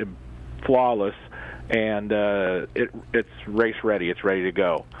just flawless. And it's race ready. It's ready to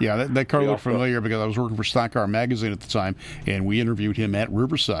go. Yeah, that car looked familiar because I was working for Stock Car Magazine at the time, and we interviewed him at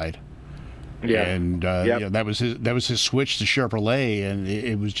Riverside. Yeah. And yeah, that was his switch to Chevrolet, and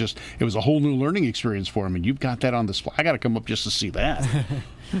it was a whole new learning experience for him. And you've got that on display. I got to come up just to see that.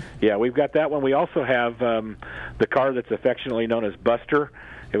 Yeah, we've got that one. We also have the car that's affectionately known as Buster.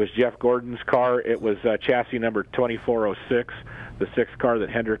 It was Jeff Gordon's car. It was chassis number 2406, the sixth car that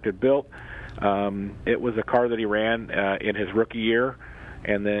Hendrick had built. It was a car that he ran in his rookie year,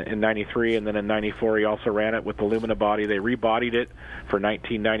 and then in '93, and then in '94 he also ran it with the Lumina body. They rebodied it for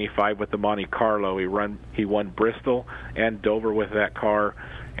 1995 with the Monte Carlo. He won Bristol and Dover with that car,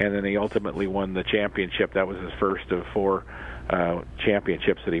 and then he ultimately won the championship. That was his first of 4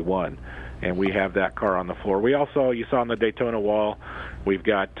 championships that he won. And we have that car on the floor. We also, you saw on the Daytona wall, we've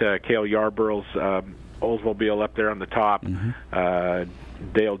got Cale Yarborough's Oldsmobile up there on the top.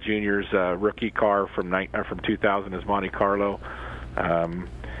 Dale Jr.'s rookie car from 2000 is Monte Carlo.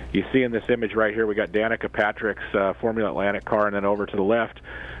 You see in this image right here, we got Danica Patrick's Formula Atlantic car, and then over to the left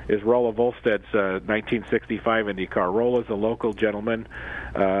is Rolla Volsted's 1965 Indy car. Rolla's a local gentleman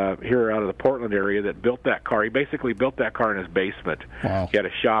here out of the Portland area that built that car. He basically built that car in his basement. Wow. He had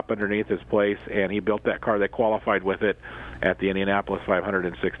a shop underneath his place, and he built that car. They qualified with it at the Indianapolis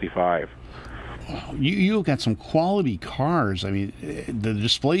 565. You've got some quality cars. I mean, the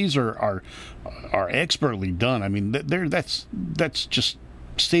displays are expertly done. I mean, that's just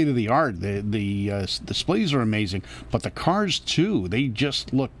state of the art. The displays are amazing, but the cars too. They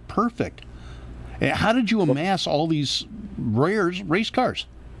just look perfect. How did you amass all these rare race cars?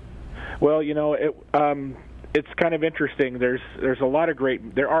 Well, you know, it's kind of interesting. There are a lot of great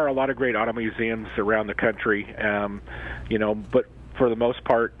auto museums around the country. You know, but for the most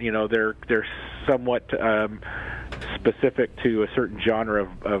part, you know, they're somewhat specific to a certain genre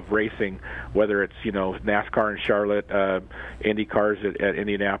of racing, whether it's, you know, NASCAR in Charlotte, Indy cars at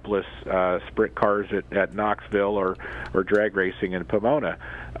Indianapolis, sprint cars at Knoxville, or drag racing in Pomona.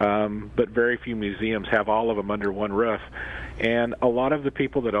 But very few museums have all of them under one roof. And a lot of the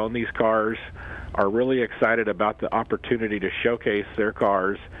people that own these cars are really excited about the opportunity to showcase their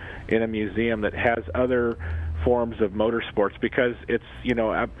cars in a museum that has other forms of motorsports, because it's, you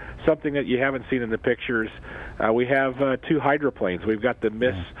know, something that you haven't seen in the pictures. We have 2 hydroplanes. We've got the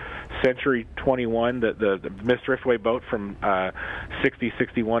Miss Century 21, the Miss Driftway boat from 60,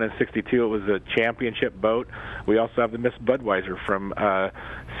 61, and 62. It was a championship boat. We also have the Miss Budweiser from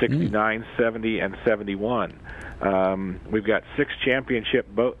 69, 70, and 71. We've got 6 championship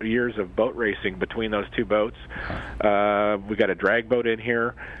years of boat racing between those 2 boats. We've got a drag boat in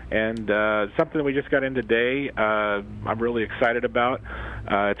here, and something we just got in today I'm really excited about.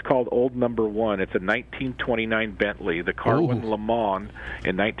 It's called Old Number One. It's a 1929 Bentley. The car won Le Mans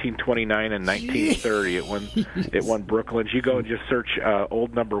in 1929 and 1930. It won Brooklands. You go and just search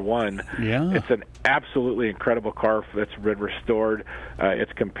Old Number One. Yeah. It's an absolutely incredible car that's been restored.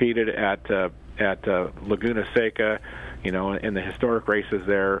 It's competed at Laguna Seca, you know, in the historic races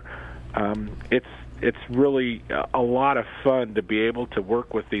there. It's really a lot of fun to be able to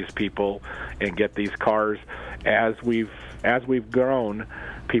work with these people and get these cars. As we've grown,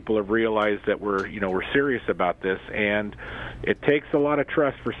 people have realized that we're serious about this, and it takes a lot of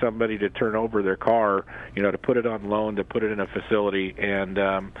trust for somebody to turn over their car, you know, to put it on loan, to put it in a facility, and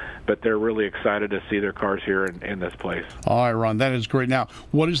but they're really excited to see their cars here in this place. All right, Ron, that is great. Now,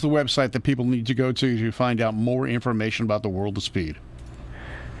 what is the website that people need to go to find out more information about the World of Speed?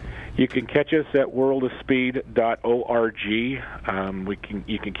 You can catch us at worldofspeed.org.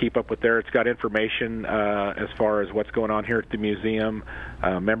 You can keep up with there. It's got information as far as what's going on here at the museum,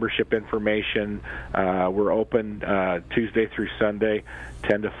 membership information. We're open Tuesday through Sunday,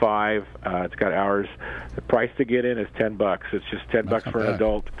 10 to 5. It's got hours. The price to get in is $10. It's just $10 for an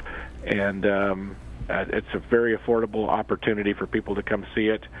adult, and it's a very affordable opportunity for people to come see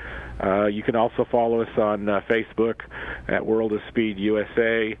it. You can also follow us on Facebook at World of Speed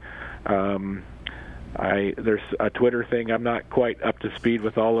USA. There's a Twitter thing. I'm not quite up to speed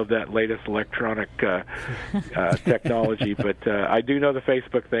with all of that latest electronic technology, but I do know the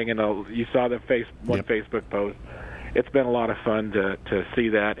Facebook thing, and you saw the Facebook post. It's been a lot of fun to see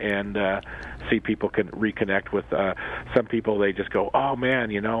that and see people can reconnect with some people. They just go, oh man,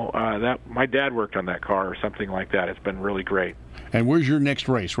 you know, that my dad worked on that car or something like that. It's been really great. And where's your next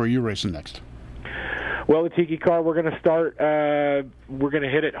race? Where are you racing next? Well, the Tiki car, we're going to start. We're going to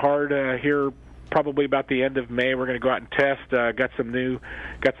hit it hard here, probably about the end of May. We're going to go out and test. Got some new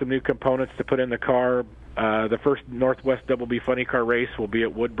components to put in the car. The first Northwest Double B Funny Car race will be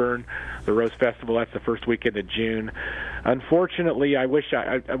at Woodburn, the Rose Festival. That's the first weekend of June. Unfortunately, I wish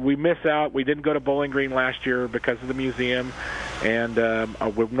we miss out. We didn't go to Bowling Green last year because of the museum, and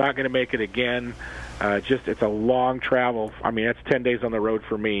we're not going to make it again. it's a long travel. I mean, that's 10 days on the road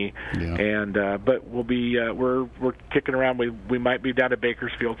for me. Yeah. And but we'll be we're kicking around. We might be down to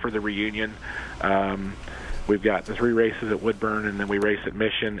Bakersfield for the reunion. We've got the 3 races at Woodburn, and then we race at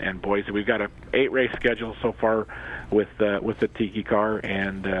Mission and Boise. We've got a 8-race schedule so far with the Tiki car,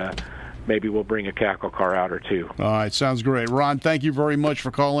 and maybe we'll bring a Cackle car out or 2. All right, sounds great. Ron, thank you very much for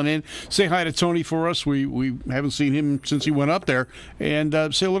calling in. Say hi to Tony for us. We haven't seen him since he went up there. And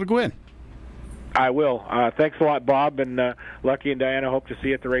say hello to Gwen. I will. Thanks a lot, Bob, and Lucky and Diana. Hope to see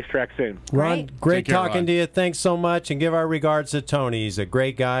you at the racetrack soon. Ron, great care, talking Ron. to you. Thanks so much, and give our regards to Tony. He's a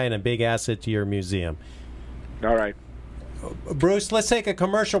great guy and a big asset to your museum. All right. Bruce, let's take a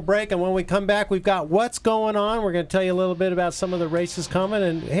commercial break, and when we come back, we've got what's going on. We're going to tell you a little bit about some of the races coming,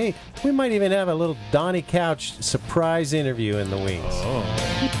 and hey, we might even have a little Donnie Couch surprise interview in the wings.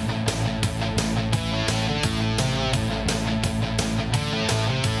 Oh.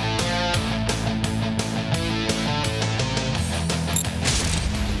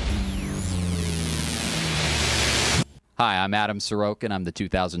 Hi, I'm Adam Sorokin. I'm the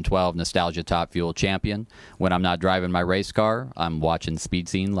 2012 Nostalgia Top Fuel champion. When I'm not driving my race car, I'm watching Speed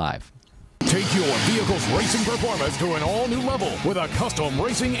Scene live. Take your vehicle's racing performance to an all-new level with a custom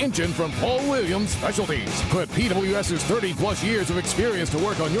racing engine from Paul Williams Specialties. Put PWS's 30-plus years of experience to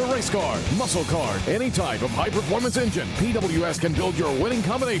work on your race car, muscle car, any type of high-performance engine. PWS can build your winning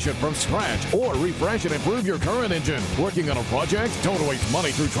combination from scratch or refresh and improve your current engine. Working on a project? Don't waste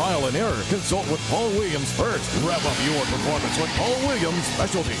money through trial and error. Consult with Paul Williams first. Rev up your performance with Paul Williams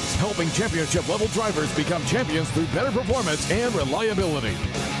Specialties, helping championship-level drivers become champions through better performance and reliability.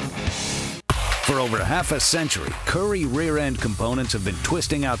 For over half a century, Currie rear-end components have been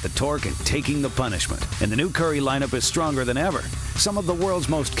twisting out the torque and taking the punishment. And the new Currie lineup is stronger than ever. Some of the world's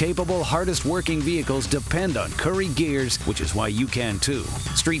most capable, hardest-working vehicles depend on Currie gears, which is why you can too.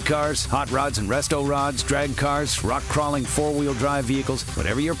 Street cars, hot rods and resto rods, drag cars, rock-crawling four-wheel drive vehicles,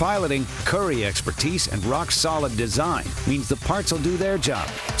 whatever you're piloting, Currie expertise and rock-solid design means the parts will do their job,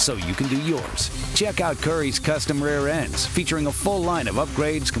 so you can do yours. Check out Currie's custom rear ends, featuring a full line of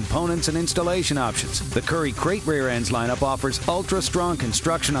upgrades, components, and installation options. The Currie Crate rear ends lineup offers ultra-strong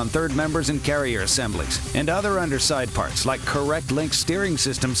construction on third members and carrier assemblies. And other underside parts, like correct link steering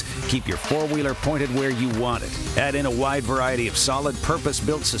systems, keep your four-wheeler pointed where you want it. Add in a wide variety of solid,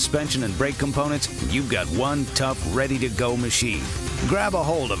 purpose-built suspension and brake components, and you've got one tough, ready-to-go machine. Grab a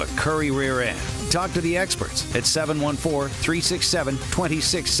hold of a Currie rear end. Talk to the experts at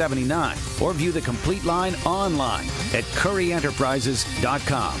 714-367-2679 or view the complete line online at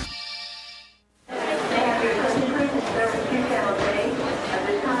currieenterprises.com.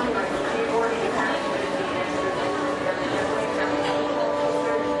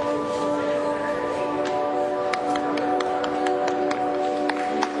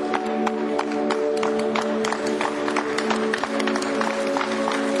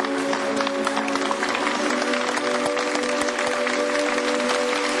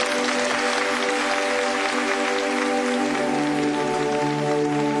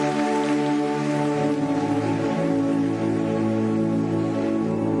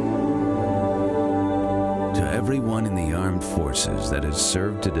 Everyone in the armed forces that has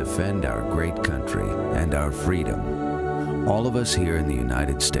served to defend our great country and our freedom, all of us here in the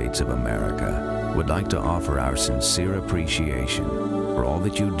United States of America would like to offer our sincere appreciation for all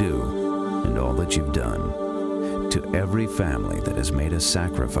that you do and all that you've done. To every family that has made a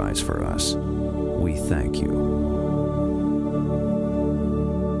sacrifice for us, we thank you.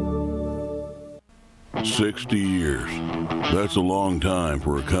 60 years. That's a long time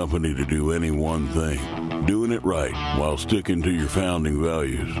for a company to do any one thing. Doing it right while sticking to your founding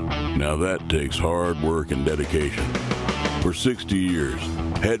values. Now that takes hard work and dedication. For 60 years,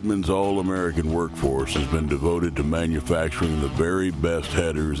 Hedman's all-American workforce has been devoted to manufacturing the very best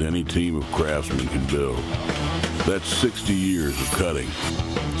headers any team of craftsmen can build. That's 60 years of cutting,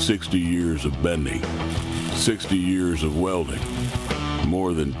 60 years of bending, 60 years of welding,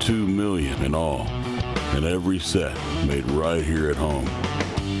 more than 2 million in all, and every set made right here at home.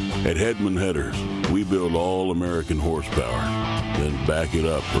 At Hedman Headers, we build all-American horsepower, then back it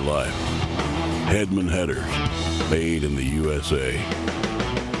up for life. Hedman Headers, made in the USA.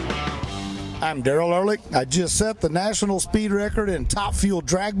 I'm Darrell Ehrlich. I just set the national speed record in top fuel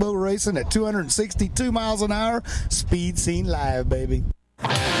drag boat racing at 262 miles an hour. Speed Scene Live, baby.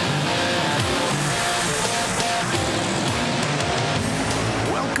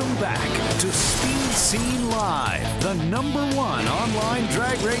 Welcome back to Speed Scene Live, the #1 online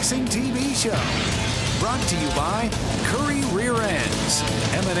drag racing TV show. Brought to you by Curry Rear Ends,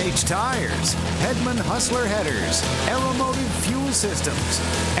 M&H Tires, Hedman Hustler Headers, Aeromotive Fuel Systems,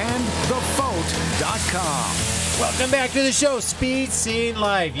 and thefoat.com. Welcome back to the show, Speed Scene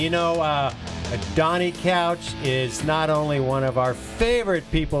Live. You know, Donnie Couch is not only one of our favorite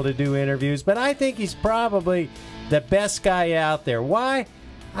people to do interviews, but I think he's probably the best guy out there. Why?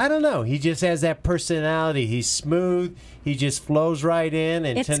 I don't know. He just has that personality. He's smooth. He just flows right in.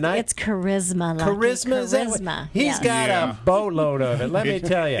 And tonight, it's charisma. Lucky. Charisma. He's got a boatload of it. Let me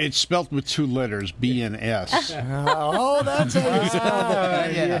tell you. It's spelled with 2 letters, B and S. Oh, that's how you spell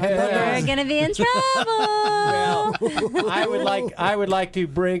it. We're gonna be in trouble. Well, I would like to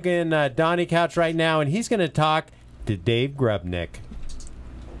bring in Donnie Couch right now, and he's going to talk to Dave Grubnick.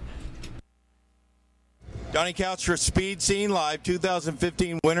 Donnie Couch for Speed Scene Live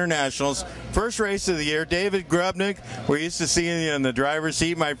 2015 Winter Nationals. First race of the year. David Grubnick, we're used to seeing you in the driver's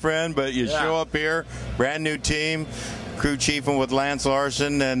seat, my friend, but you show up here, brand new team, crew chiefing with Lance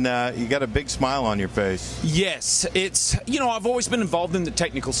Larson, and you got a big smile on your face. Yes, it's, you know, I've always been involved in the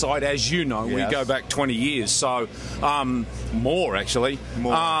technical side, as you know. Yes. We go back 20 years, so more, actually.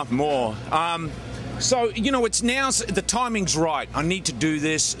 More. So, you know, it's now, the timing's right. I need to do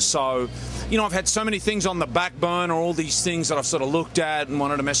this, so... You know, I've had so many things on the back burner, all these things that I've sort of looked at and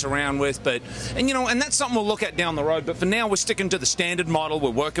wanted to mess around with, and you know, and that's something we'll look at down the road, but for now we're sticking to the standard model. We're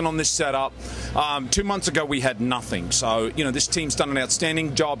working on this setup. 2 months ago we had nothing, so, you know, this team's done an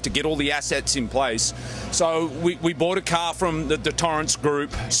outstanding job to get all the assets in place. So we bought a car from the Torrance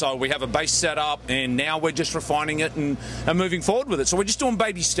group, so we have a base setup, and now we're just refining it and moving forward with it. So we're just doing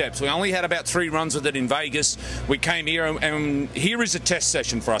baby steps. We only had about 3 runs with it in Vegas. We came here, and here is a test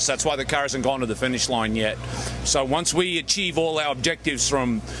session for us. That's why the car isn't gone to the finish line yet. So once we achieve all our objectives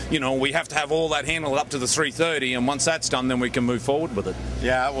from, you know, we have to have all that handled up to the 330, and once that's done, then we can move forward with it.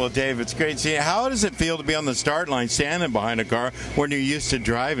 Yeah, well, Dave, it's great seeing you. How does it feel to be on the start line standing behind a car when you're used to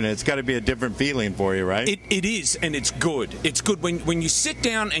driving it? It's got to be a different feeling for you, right? It is, and it's good. It's good when you sit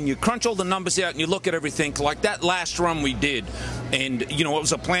down and you crunch all the numbers out and you look at everything, like that last run we did, and, you know, it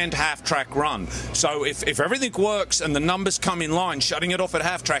was a planned half-track run. So if everything works and the numbers come in line, shutting it off at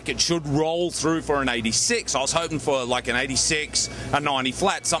half-track, it should roll through for an 86. I was hoping for like an 86, a 90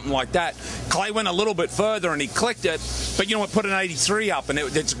 flat, something like that. Clay went a little bit further and he clicked it, but you know, it put an 83 up, and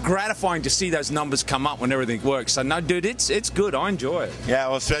it's gratifying to see those numbers come up when everything works. So no, dude, it's good. I enjoy it. Yeah,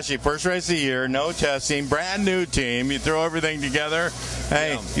 well, especially first race of the year, no testing, brand new team. You throw everything together.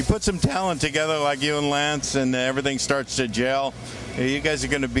 Hey, you put some talent together like you and Lance, and everything starts to gel. You guys are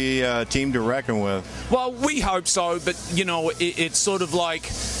going to be a team to reckon with. Well, we hope so, but you know, it's sort of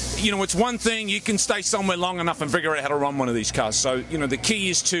like, you know, it's one thing, you can stay somewhere long enough and figure out how to run one of these cars. So, you know, the key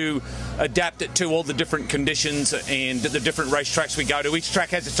is to adapt it to all the different conditions and the different racetracks we go to. Each track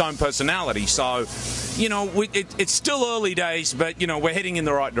has its own personality. So, you know, it's still early days, but, you know, we're heading in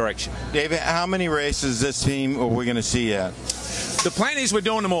the right direction. David, how many races this team are we going to see yet? The plan is we're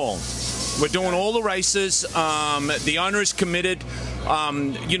doing them all. We're doing all the races. The owner is committed.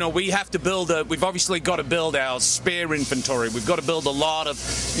 You know, we have to we've obviously got to build our spare inventory. We've got to build a lot of,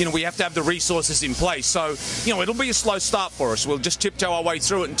 you know, we have to have the resources in place. So, you know, it'll be a slow start for us. We'll just tiptoe our way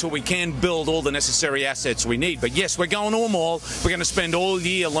through it until we can build all the necessary assets we need. But yes, we're going to them all. We're going to spend all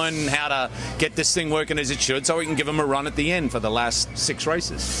year learning how to get this thing working as it should, so we can give them a run at the end for the last 6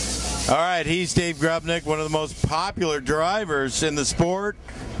 races. All right, he's Dave Grubnick, one of the most popular drivers in the sport.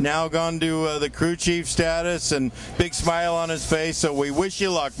 Now gone to the crew chief status, and big smile on his face. So we wish you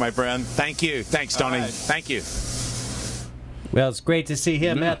luck, my friend. Thank you. Thanks, Donnie. Right. Thank you. Well, it's great to see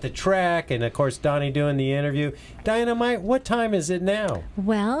him at the track, and of course Donnie doing the interview. Dynamite, what time is it now?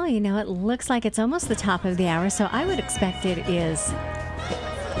 Well, you know, it looks like it's almost the top of the hour, so I would expect it is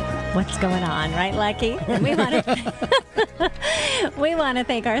what's going on, right, Lucky? And we want to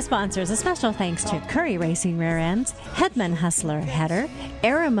thank our sponsors. A special thanks to Curry Racing Rear Ends, Hedman Hustler Header,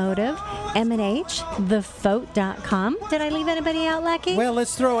 Aeromotive, M&H, thefoat.com. Did I leave anybody out, Lucky? Well,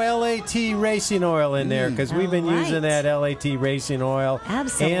 let's throw LAT Racing Oil in there, because we've been using that LAT Racing Oil.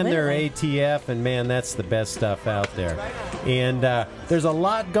 Absolutely. And their ATF, and man, that's the best stuff out there. And there's a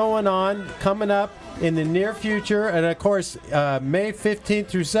lot going on coming up in the near future, and of course May 15th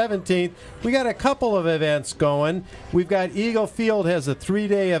through 17th we got a couple of events going. We've got Eagle Field has a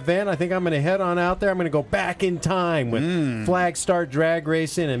 3-day event. I think I'm going to head on out there. I'm going to go back in time with flag start drag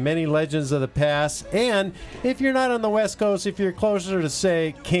racing and many legends of the past. And if you're not on the West Coast, if you're closer to,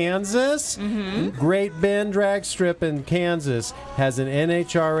 say, Kansas, Great Bend Drag Strip in Kansas has an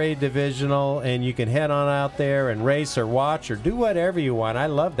NHRA divisional, and you can head on out there and race or watch or do whatever you want. I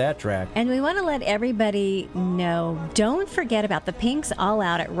love that track. And we want to let everybody everybody know, don't forget about the Pinks All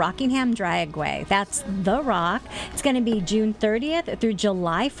Out at Rockingham Dragway. That's The Rock. It's going to be June 30th through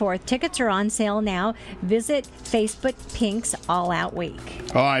July 4th. Tickets are on sale now. Visit Facebook Pinks All Out Week.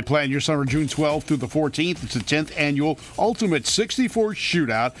 All right, plan your summer June 12th through the 14th. It's the 10th annual Ultimate 64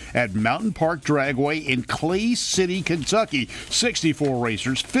 Shootout at Mountain Park Dragway in Clay City, Kentucky. 64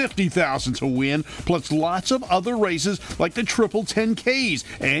 racers, $50,000 to win, plus lots of other races like the triple 10Ks.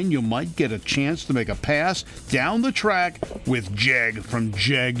 And you might get a chance to make a pass down the track with Jeg from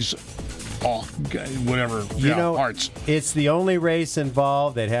Jeg's Arts. It's the only race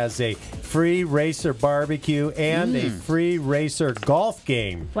involved that has a free racer barbecue and a free racer golf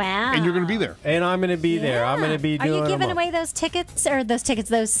game. Wow. And you're going to be there. And I'm going to be there. I'm going to be doing Are you giving them. away those tickets, or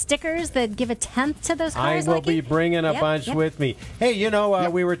those stickers that give a tenth to those cars? I will be bringing a bunch with me. Hey,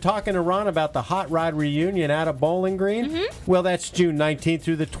 we were talking to Ron about the Hot Rod Reunion out of Bowling Green. Well, that's June 19th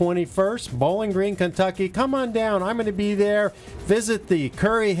through the 21st. Bowling Green, Kentucky. Come on down. I'm going to be there. Visit the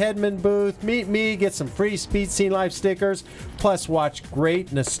Curry Hedman booth. Meet me. Get some free Speed Scene Live stickers. Plus, watch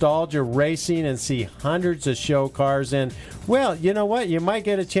great nostalgia racing and see hundreds of show cars. And, well, you know what? You might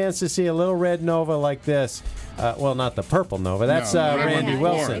get a chance to see a little red Nova like this. Well, not the purple Nova. That's Randy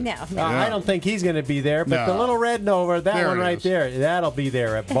Wilson. I don't think he's going to be there, but the little red Nova, that one right there, that'll be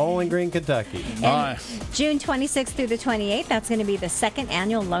there at Bowling Green, Kentucky. June 26th through the 28th, that's going to be the second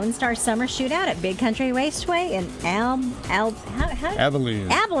annual Lone Star Summer Shootout at Big Country Raceway in Abilene.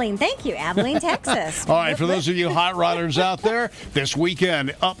 Abilene, thank you, Abilene, Texas. All right, for those of you hot rodders out there, this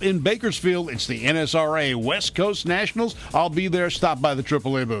weekend up in Bakersfield, it's the NSRA West Coast Nationals. I'll be there. Stop by the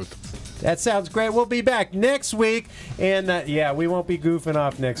AAA booth. That sounds great. We'll be back next week. And, we won't be goofing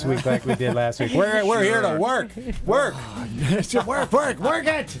off next week like we did last week. We're here to work. Work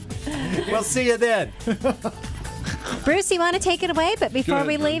it. We'll see you then. Bruce, you want to take it away? But before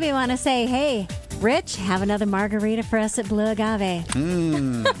we leave, we want to say, hey, Rich, have another margarita for us at Blue Agave.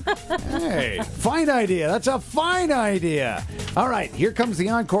 Hey, fine idea. That's a fine idea. All right, here comes the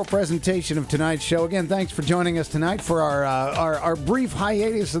encore presentation of tonight's show. Again, thanks for joining us tonight for our brief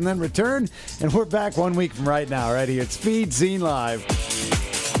hiatus and then return. And we're back 1 week from right now, right here at Speed Scene Live.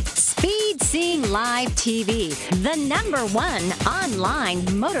 Speed Scene Live TV, the #1 online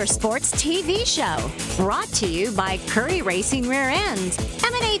motorsports TV show. Brought to you by Curry Racing Rear Ends,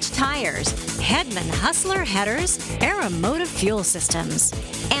 M&H Tires, Hedman Hustler Headers, Aeromotive Fuel Systems,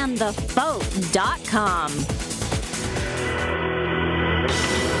 and TheFoat.com.